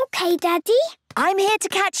 Peppa. OK, Daddy. I'm here to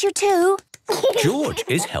catch you too. George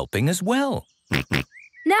is helping as well.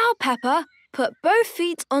 Now, Peppa, put both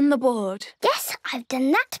feet on the board. Yes, I've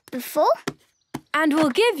done that before. And we'll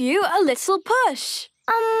give you a little push.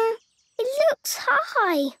 It looks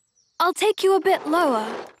high. I'll take you a bit lower.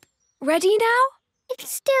 Ready now? It's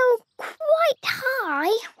still quite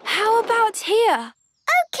high. How about here?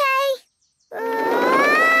 OK. Wow!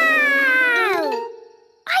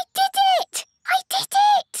 I did it! I did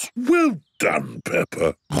it! Well done,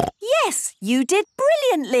 Peppa. Yes, you did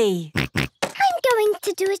brilliantly. I'm going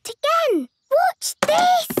to do it again. Watch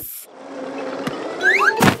this.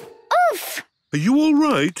 Oof! Are you all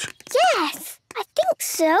right? Yes, I think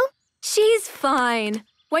so. She's fine.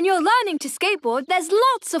 When you're learning to skateboard, there's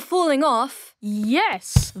lots of falling off.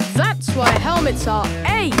 Yes, that's why helmets are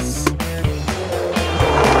ace.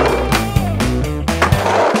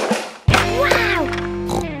 Wow!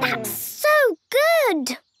 That's so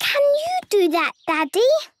good. Can you do that,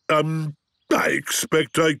 Daddy? I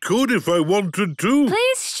expect I could if I wanted to.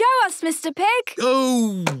 Please show us, Mr. Pig.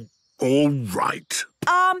 Oh, all right.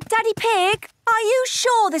 Daddy Pig, are you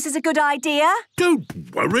sure this is a good idea? Don't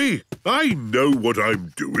worry. I know what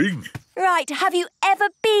I'm doing. Right, have you ever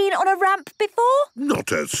been on a ramp before?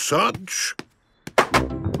 Not as such.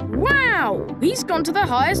 Wow! He's gone to the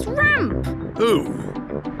highest ramp. Oh,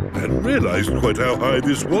 hadn't realised quite how high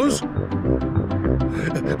this was.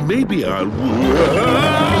 Maybe I'll...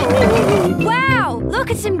 Wow! Look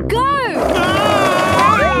at him go!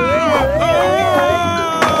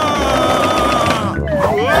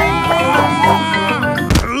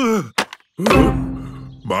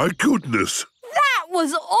 My goodness! That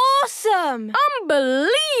was awesome!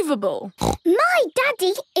 Unbelievable! My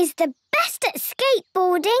daddy is the best at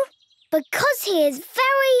skateboarding because he is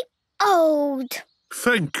very old.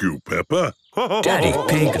 Thank you, Peppa. Daddy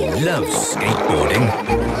Pig loves skateboarding.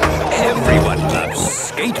 Everyone loves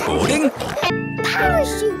skateboarding.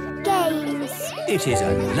 Parachute games. It is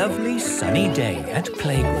a lovely sunny day at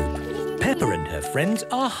playgroup. Peppa and her friends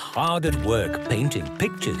are hard at work painting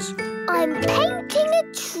pictures. I'm painting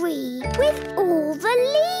a tree with all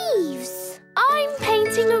the leaves. I'm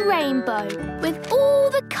painting a rainbow with all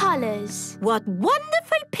the colours. What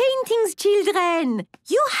wonderful paintings, children!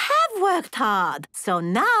 You have worked hard, so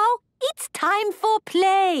now it's time for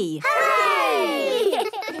play. Hooray!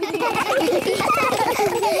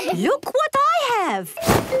 Look what I have.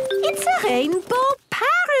 It's a rainbow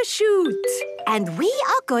parachute. And we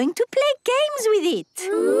are going to play games with it.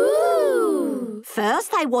 Ooh!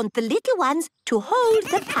 First, I want the little ones to hold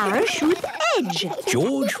the parachute edge.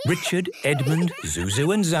 George, Richard, Edmund,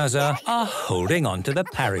 Zuzu and Zaza are holding onto the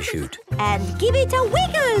parachute. And give it a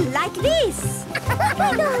wiggle like this.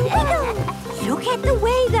 Wiggle, wiggle. Look at the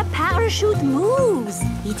way the parachute moves.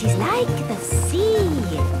 It is like the sea.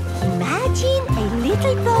 Imagine a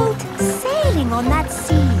little boat sailing on that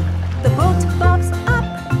sea. The boat bobs up,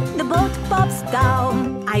 the boat bobs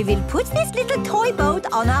down. I will put this little toy boat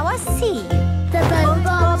on our sea. The boat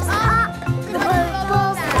bobs up, the boat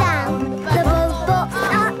bobs down. The boat bobs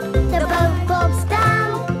up, the boat bobs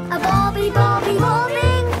down. A bobby, bobby,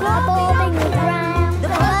 bobbing, bobbing around. The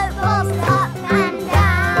boat bobs up and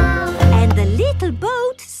down. And the little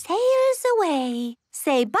boat sails away.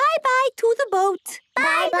 Say bye-bye to the boat.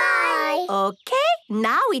 Bye-bye. Okay,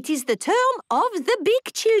 now it is the turn of the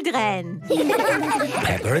big children.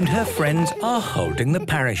 Peppa and her friends are holding the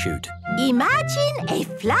parachute. Imagine a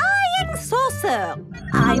flying saucer.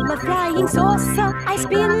 I'm a flying saucer. I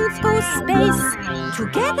spin through space.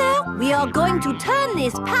 Together, we are going to turn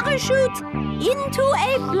this parachute into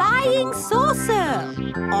a flying saucer.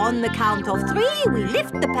 On the count of 3, we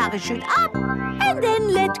lift the parachute up and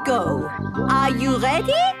then let go. Are you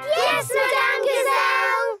ready? Yes, Madame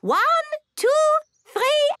Gazelle. 1, 2, 3,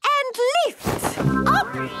 and lift. Up,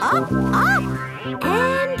 up, up.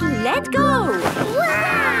 And let go.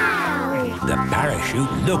 Wow! The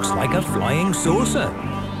parachute looks like a flying saucer.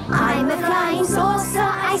 I'm a flying saucer.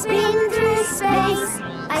 I spin through space.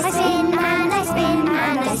 I spin and I spin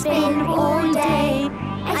and I spin all day.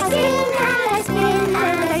 I spin and I spin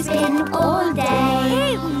and I spin all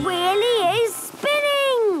day. It really is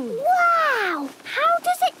spinning. Wow! How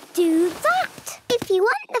does it do that? If you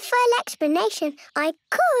want the full explanation, I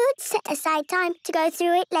could set aside time to go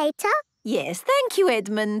through it later. Yes, thank you,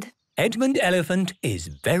 Edmund. Edmund Elephant is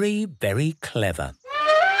very, very clever.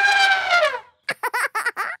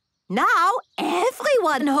 Now,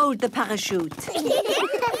 everyone hold the parachute.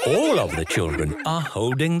 All of the children are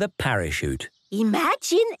holding the parachute.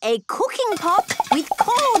 Imagine a cooking pot with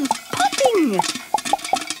corn popping.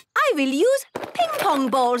 I will use ping-pong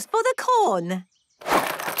balls for the corn.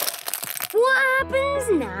 What happens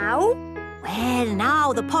now? Well,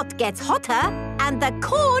 now the pot gets hotter and the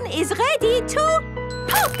corn is ready to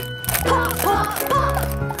pop! Pop, pop, pop!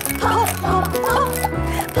 Pop, pop, pop!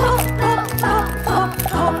 Pop, pop, pop, pop,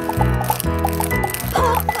 pop!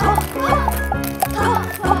 Pop, pop, pop! Pop,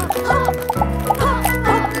 pop, pop! Pop,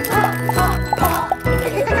 pop, pop, pop,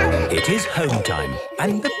 pop! It is home time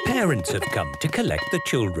and the parents have come to collect the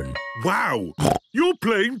children. Wow! You're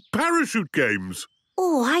playing parachute games.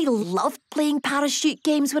 Oh, I loved playing parachute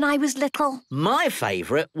games when I was little. My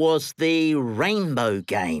favourite was the rainbow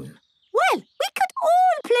game. Well, we could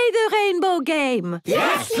all play the rainbow game.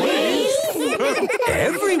 Yes, please!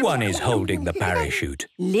 Everyone is holding the parachute.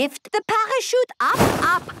 Lift the parachute up,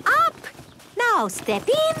 up, up. Now step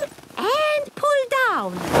in and pull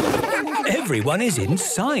down. Everyone is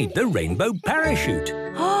inside the rainbow parachute.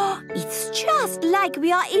 Oh, it's just like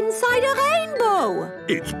we are inside a rainbow.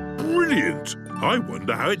 It's brilliant. I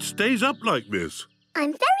wonder how it stays up like this.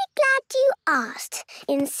 I'm very glad you asked.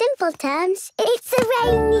 In simple terms, it's a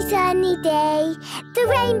rainy, sunny day. The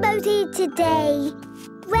rainbow's here today.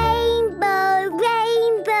 Rainbow,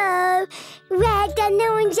 rainbow, red and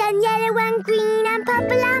orange and yellow and green and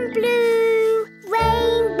purple and blue.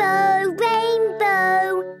 Rainbow,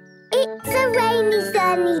 rainbow, it's a rainy,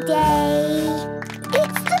 sunny day.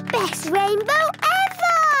 It's the best rainbow ever!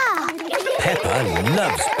 Peppa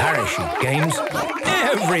loves parachute games.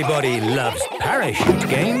 Everybody loves parachute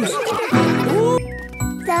games.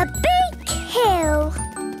 The big hill.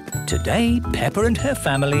 Today, Peppa and her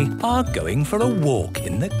family are going for a walk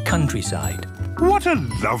in the countryside. What a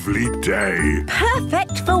lovely day.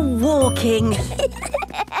 Perfect for walking.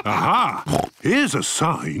 Aha! Here's a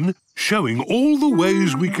sign showing all the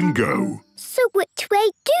ways we can go. So which way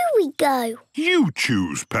do we go? You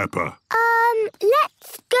choose, Peppa.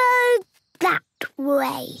 Let's go that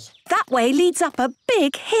way? That way leads up a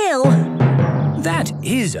big hill. That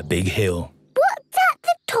is a big hill. What's at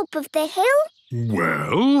the top of the hill?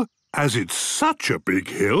 Well, as it's such a big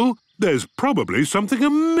hill, there's probably something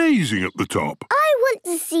amazing at the top. I want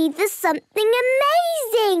to see the something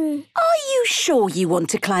amazing. Are you sure you want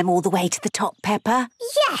to climb all the way to the top, Peppa?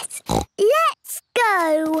 Yes, let's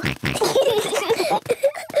go.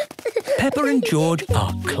 Peppa and George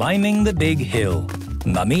are climbing the big hill.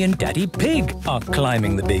 Mummy and Daddy Pig are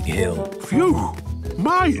climbing the big hill. Phew!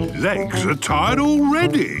 My legs are tired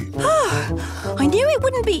already. I knew it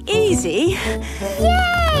wouldn't be easy.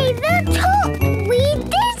 Yay! The top! We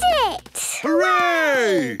did it!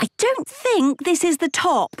 Hooray! I don't think this is the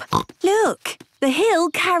top. Look, the hill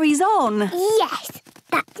carries on. Yes,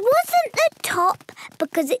 that wasn't the top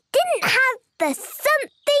because it didn't have the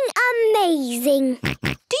something amazing.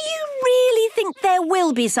 Do you really think there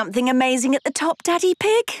will be something amazing at the top, Daddy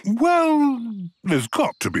Pig? Well, there's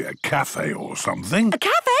got to be a cafe or something. A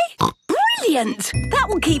cafe? Brilliant! That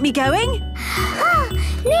will keep me going.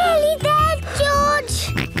 Nearly there,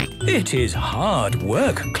 George. It is hard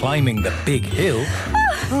work climbing the big hill.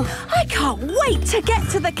 I can't wait to get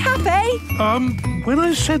to the cafe. When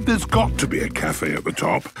I said there's got to be a cafe at the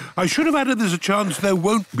top, I should have added there's a chance there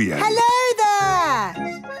won't be any. Hello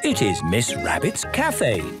there! It is Miss Rabbit's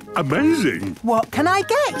cafe. Amazing. What can I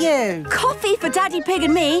get you? Coffee for Daddy Pig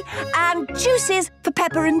and me, and juices for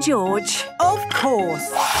Peppa and George. Of course.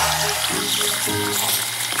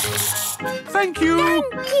 Thank you.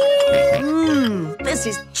 This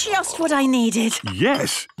is just what I needed.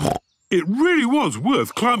 Yes. It really was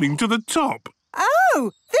worth climbing to the top.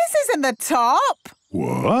 Oh, this isn't the top.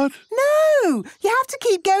 What? No, you have to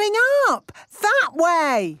keep going up. That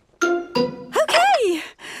way. OK,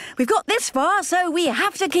 we've got this far, so we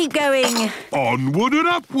have to keep going. Onward and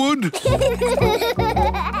upward. Mummy,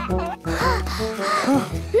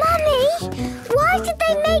 why did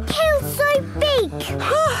they make hills so big?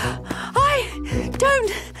 I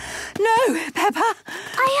don't know, Peppa.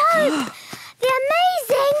 I hope the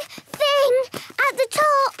amazing thing at the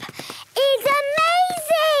top is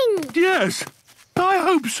amazing. Yes, I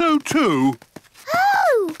hope so too.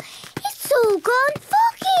 Oh, it's all gone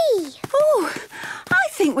foggy. Oh, I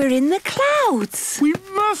think we're in the clouds. We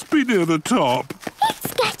must be near the top.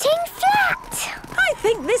 It's getting flat. I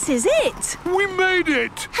think this is it. We made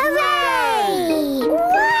it. Hooray!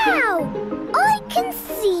 Wow! I can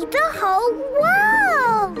see the whole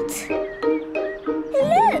world.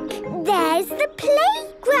 Look, there's the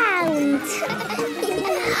playground.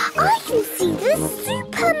 I can see the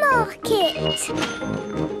supermarket.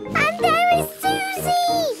 And there is Susie.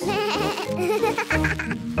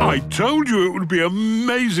 I told you it would be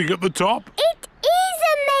amazing at the top. It is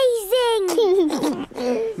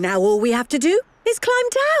amazing. Now all we have to do is climb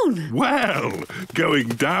down. Well, going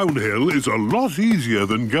downhill is a lot easier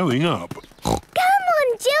than going up. Come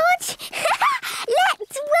on, George.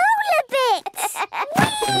 Let's roll a bit.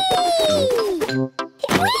 Whee!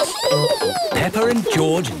 Peppa and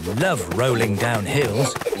George love rolling down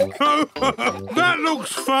hills. That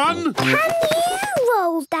looks fun. Can you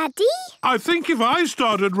roll, Daddy? I think if I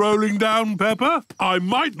started rolling down, Peppa, I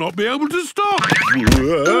might not be able to stop.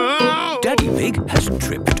 Daddy Pig has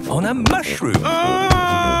tripped on a mushroom.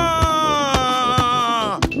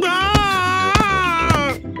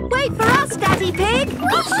 Wait for us, Daddy Pig.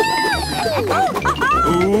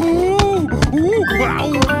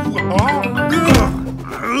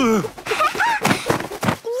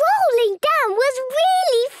 Rolling down was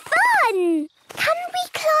really fun. Can we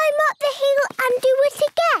climb up the hill and do it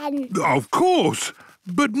again? Of course.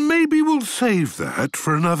 But maybe we'll save that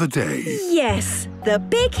for another day. Yes, the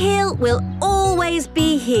big hill will always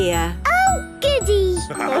be here. Oh, goody.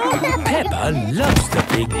 Peppa loves the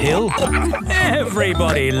big hill.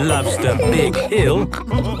 Everybody loves the big hill.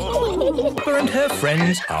 Peppa and her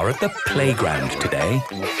friends are at the playground today.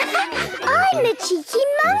 I'm a cheeky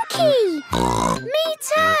monkey. Me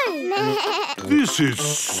too. This is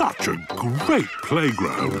such a great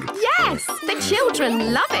playground. Yes, the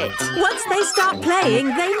children love it. Once they start playing,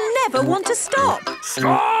 they never want to stop.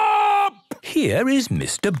 Stop! Here is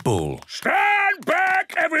Mr. Bull. Stand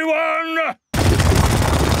back, everyone!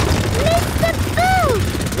 Mr. Bull,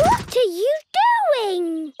 what are you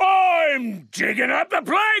doing? I'm digging up the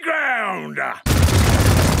playground!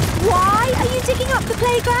 Why are you digging up the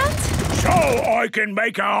playground? So I can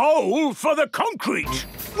make a hole for the concrete.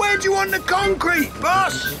 Where do you want the concrete,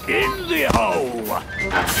 boss? In the hole.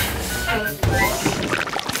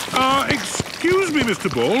 Excuse me, Mr.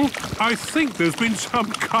 Bull. I think there's been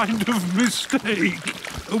some kind of mistake.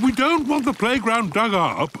 We don't want the playground dug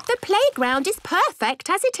up. The playground is perfect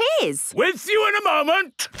as it is. With you in a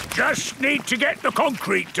moment. Just need to get the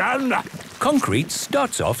concrete done. Concrete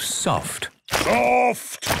starts off soft.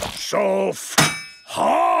 Soft, soft,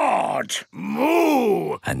 hard,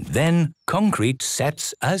 moo. And then concrete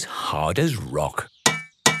sets as hard as rock.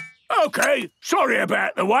 OK, sorry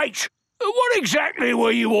about the wait. What exactly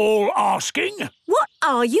were you all asking? What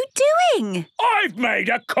are you doing? I've made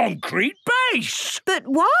a concrete base. But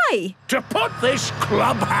why? To put this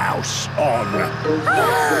clubhouse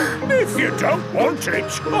on. If you don't want it,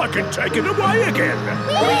 I can take it away again.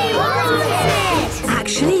 We want it!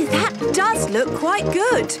 Actually, that does look quite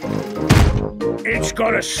good. It's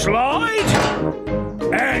got a slide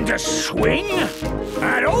and a swing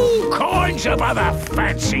and all kinds of other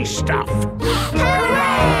fancy stuff.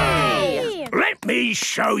 Hooray! Let me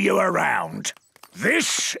show you around.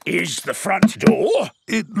 This is the front door.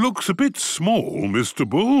 It looks a bit small, Mr.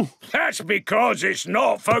 Bull. That's because it's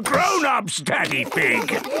not for grown-ups, Daddy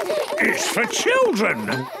Pig. It's for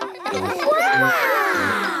children.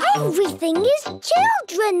 Wow! Everything is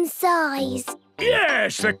children's size.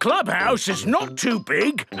 Yes, the clubhouse is not too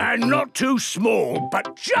big and not too small,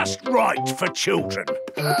 but just right for children.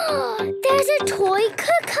 There's a toy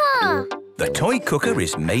cooker. The toy cooker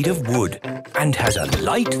is made of wood and has a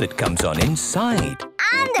light that comes on inside.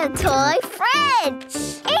 And a toy fridge.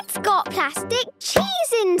 It's got plastic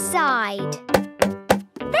cheese inside.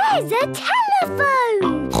 There's a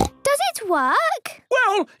telephone. Does it work?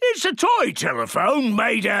 Well, it's a toy telephone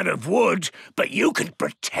made out of wood, but you can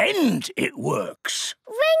pretend it works.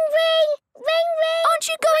 Ring, ring, ring, ring. Aren't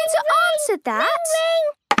you going to answer that? Ring,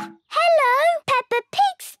 ring. Hello, Peppa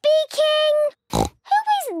Pig speaking. Who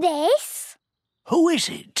is this? Who is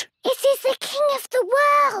it? It is the King of the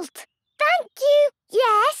World. Thank you.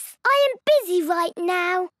 Yes, I am busy right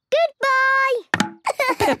now. Goodbye.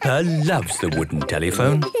 Peppa loves the wooden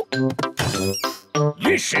telephone.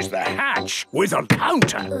 This is the hatch with a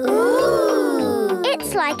counter. Ooh.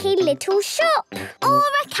 It's like a little shop. Or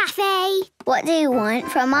a cafe. What do you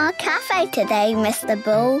want from our cafe today, Mr.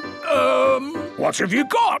 Bull? What have you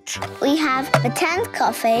got? We have pretend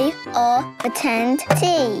coffee or pretend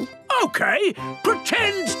tea. OK,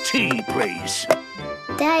 pretend tea, please.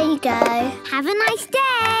 There you go. Have a nice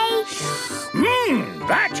day.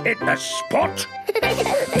 That hit the spot.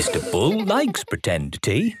 Mr. Bull likes pretend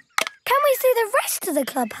tea. Can we see the rest of the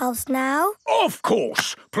clubhouse now? Of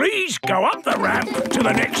course. Please go up the ramp to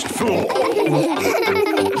the next floor.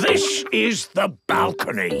 This is the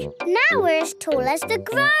balcony. Now we're as tall as the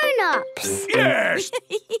grown-ups. Yes.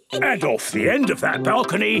 And off the end of that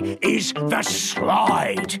balcony is the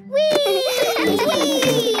slide. Whee!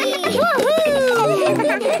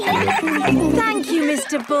 Thank you,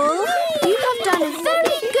 Mr. Bull. You have done a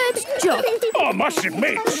very good job. I must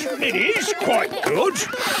admit, it is quite good.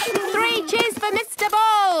 3 cheers for Mr.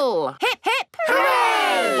 Bull. Hip, hip.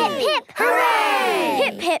 Hooray! Hip, hip. Hooray!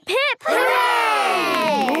 Hip, hip, hip.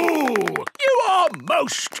 Hooray! Ooh, you are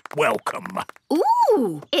most welcome.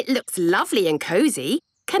 Ooh, it looks lovely and cosy.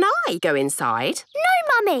 Can I go inside? No,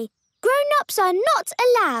 Mummy. Grown-ups are not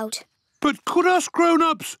allowed. But could us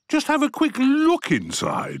grown-ups just have a quick look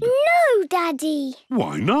inside? No, Daddy.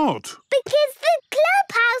 Why not? Because the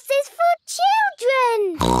clubhouse is for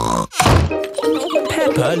children.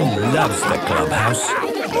 Peppa loves the clubhouse.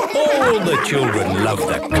 All the children love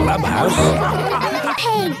the clubhouse.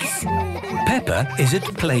 Pigs. Peppa is at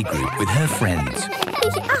playgroup with her friends.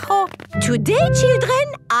 Today,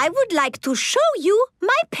 children, I would like to show you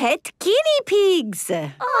my pet guinea pigs.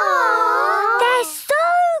 Aww. They're so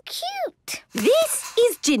cute. This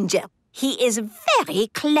is Ginger. He is very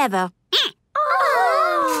clever.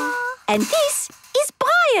 Aww. And this is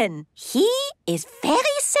Brian. He is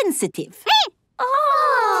very sensitive.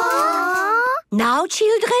 Aww. Now,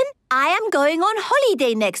 children, I am going on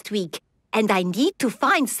holiday next week. And I need to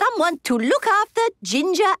find someone to look after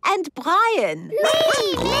Ginger and Brian. Me!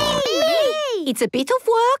 It's a bit of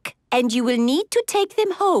work, and you will need to take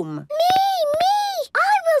them home. Me!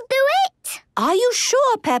 I will do it. Are you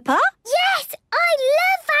sure, Peppa? Yes, I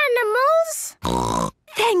love animals.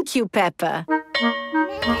 Thank you, Peppa.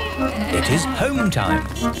 It is home time.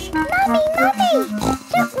 Mummy,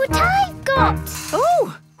 look what I've got.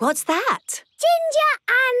 Oh, what's that? Ginger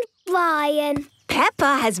and Brian.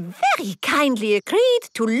 Peppa has very kindly agreed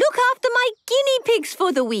to look after my guinea pigs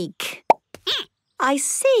for the week. I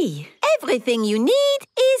see. Everything you need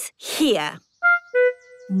is here.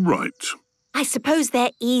 Right. I suppose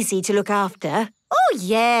they're easy to look after. Oh,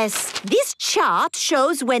 yes. This chart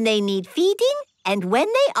shows when they need feeding and when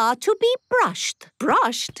they are to be brushed.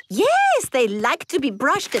 Brushed? Yes, they like to be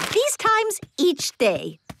brushed at these times each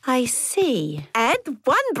day. I see. And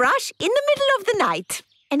one brush in the middle of the night.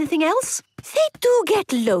 Anything else? They do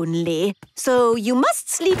get lonely, so you must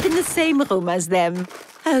sleep in the same room as them.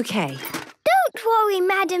 Okay. Don't worry,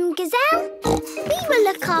 Madam Gazelle. We will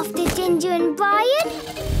look after Ginger and Brian.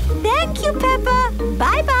 Thank you, Peppa.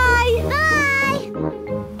 Bye-bye.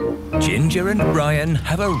 Bye. Ginger and Brian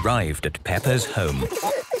have arrived at Peppa's home.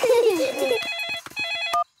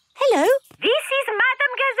 Hello. This is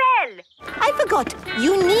Madam Gazelle. I forgot.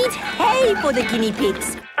 You need hay for the guinea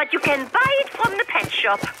pigs. But you can buy it from the pet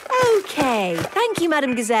shop. OK. Thank you,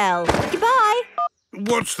 Madam Gazelle. Goodbye.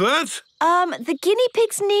 What's that? The guinea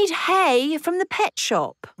pigs need hay from the pet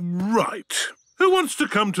shop. Right. Who wants to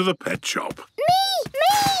come to the pet shop? Me!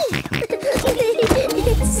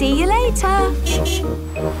 See you later.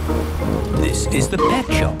 This is the pet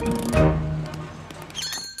shop.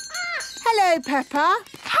 Hello, Peppa.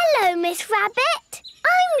 Hello, Miss Rabbit.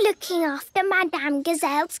 I'm looking after Madame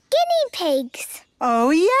Gazelle's guinea pigs. Oh,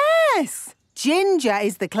 yes. Ginger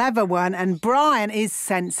is the clever one and Brian is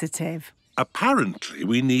sensitive. Apparently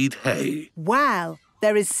we need hay. Well,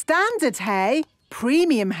 there is standard hay,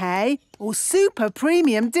 premium hay or super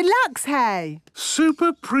premium deluxe hay.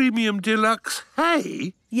 Super premium deluxe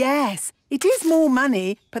hay? Yes, it is more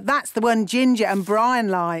money, but that's the one Ginger and Brian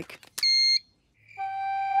like.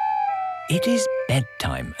 It is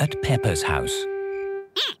bedtime at Peppa's house.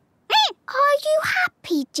 Are you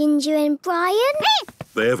happy, Ginger and Brian?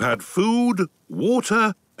 They have had food,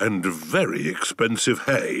 water and very expensive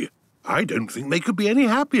hay. I don't think they could be any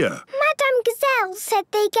happier. Madame Gazelle said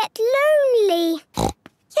they get lonely.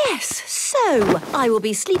 Yes, so I will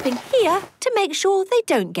be sleeping here to make sure they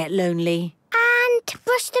don't get lonely. And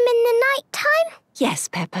brush them in the night time? Yes,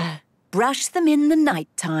 Peppa. Brush them in the night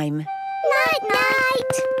time.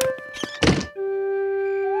 Night-night.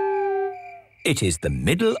 It is the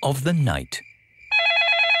middle of the night.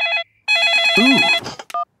 Ooh.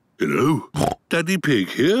 Hello. Daddy Pig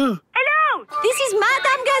here? Hello! This is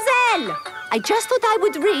Madame Gazelle. I just thought I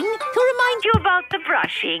would ring to remind you about the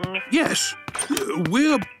brushing. Yes.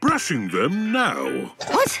 We're brushing them now.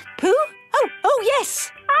 What? Who? Oh,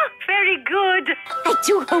 yes. Ah, very good. I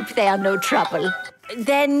do hope they are no trouble.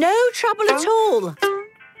 They're no trouble at all.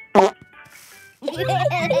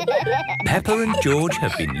 Peppa and George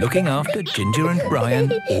have been looking after Ginger and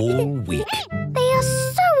Brian all week. They are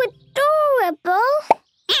so adorable.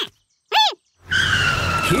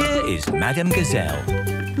 Here is Madame Gazelle.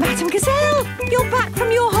 Madame Gazelle, you're back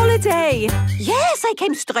from your holiday. Yes, I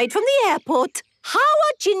came straight from the airport. How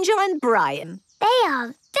are Ginger and Brian? They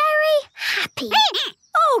are very happy.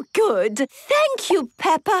 Oh, good. Thank you,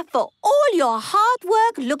 Peppa, for all your hard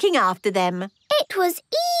work looking after them. It was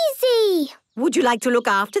easy. Would you like to look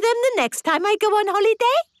after them the next time I go on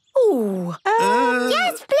holiday? Ooh.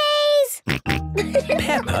 Yes, please.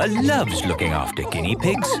 Peppa loves looking after guinea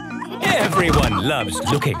pigs. Everyone loves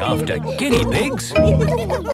looking after guinea pigs.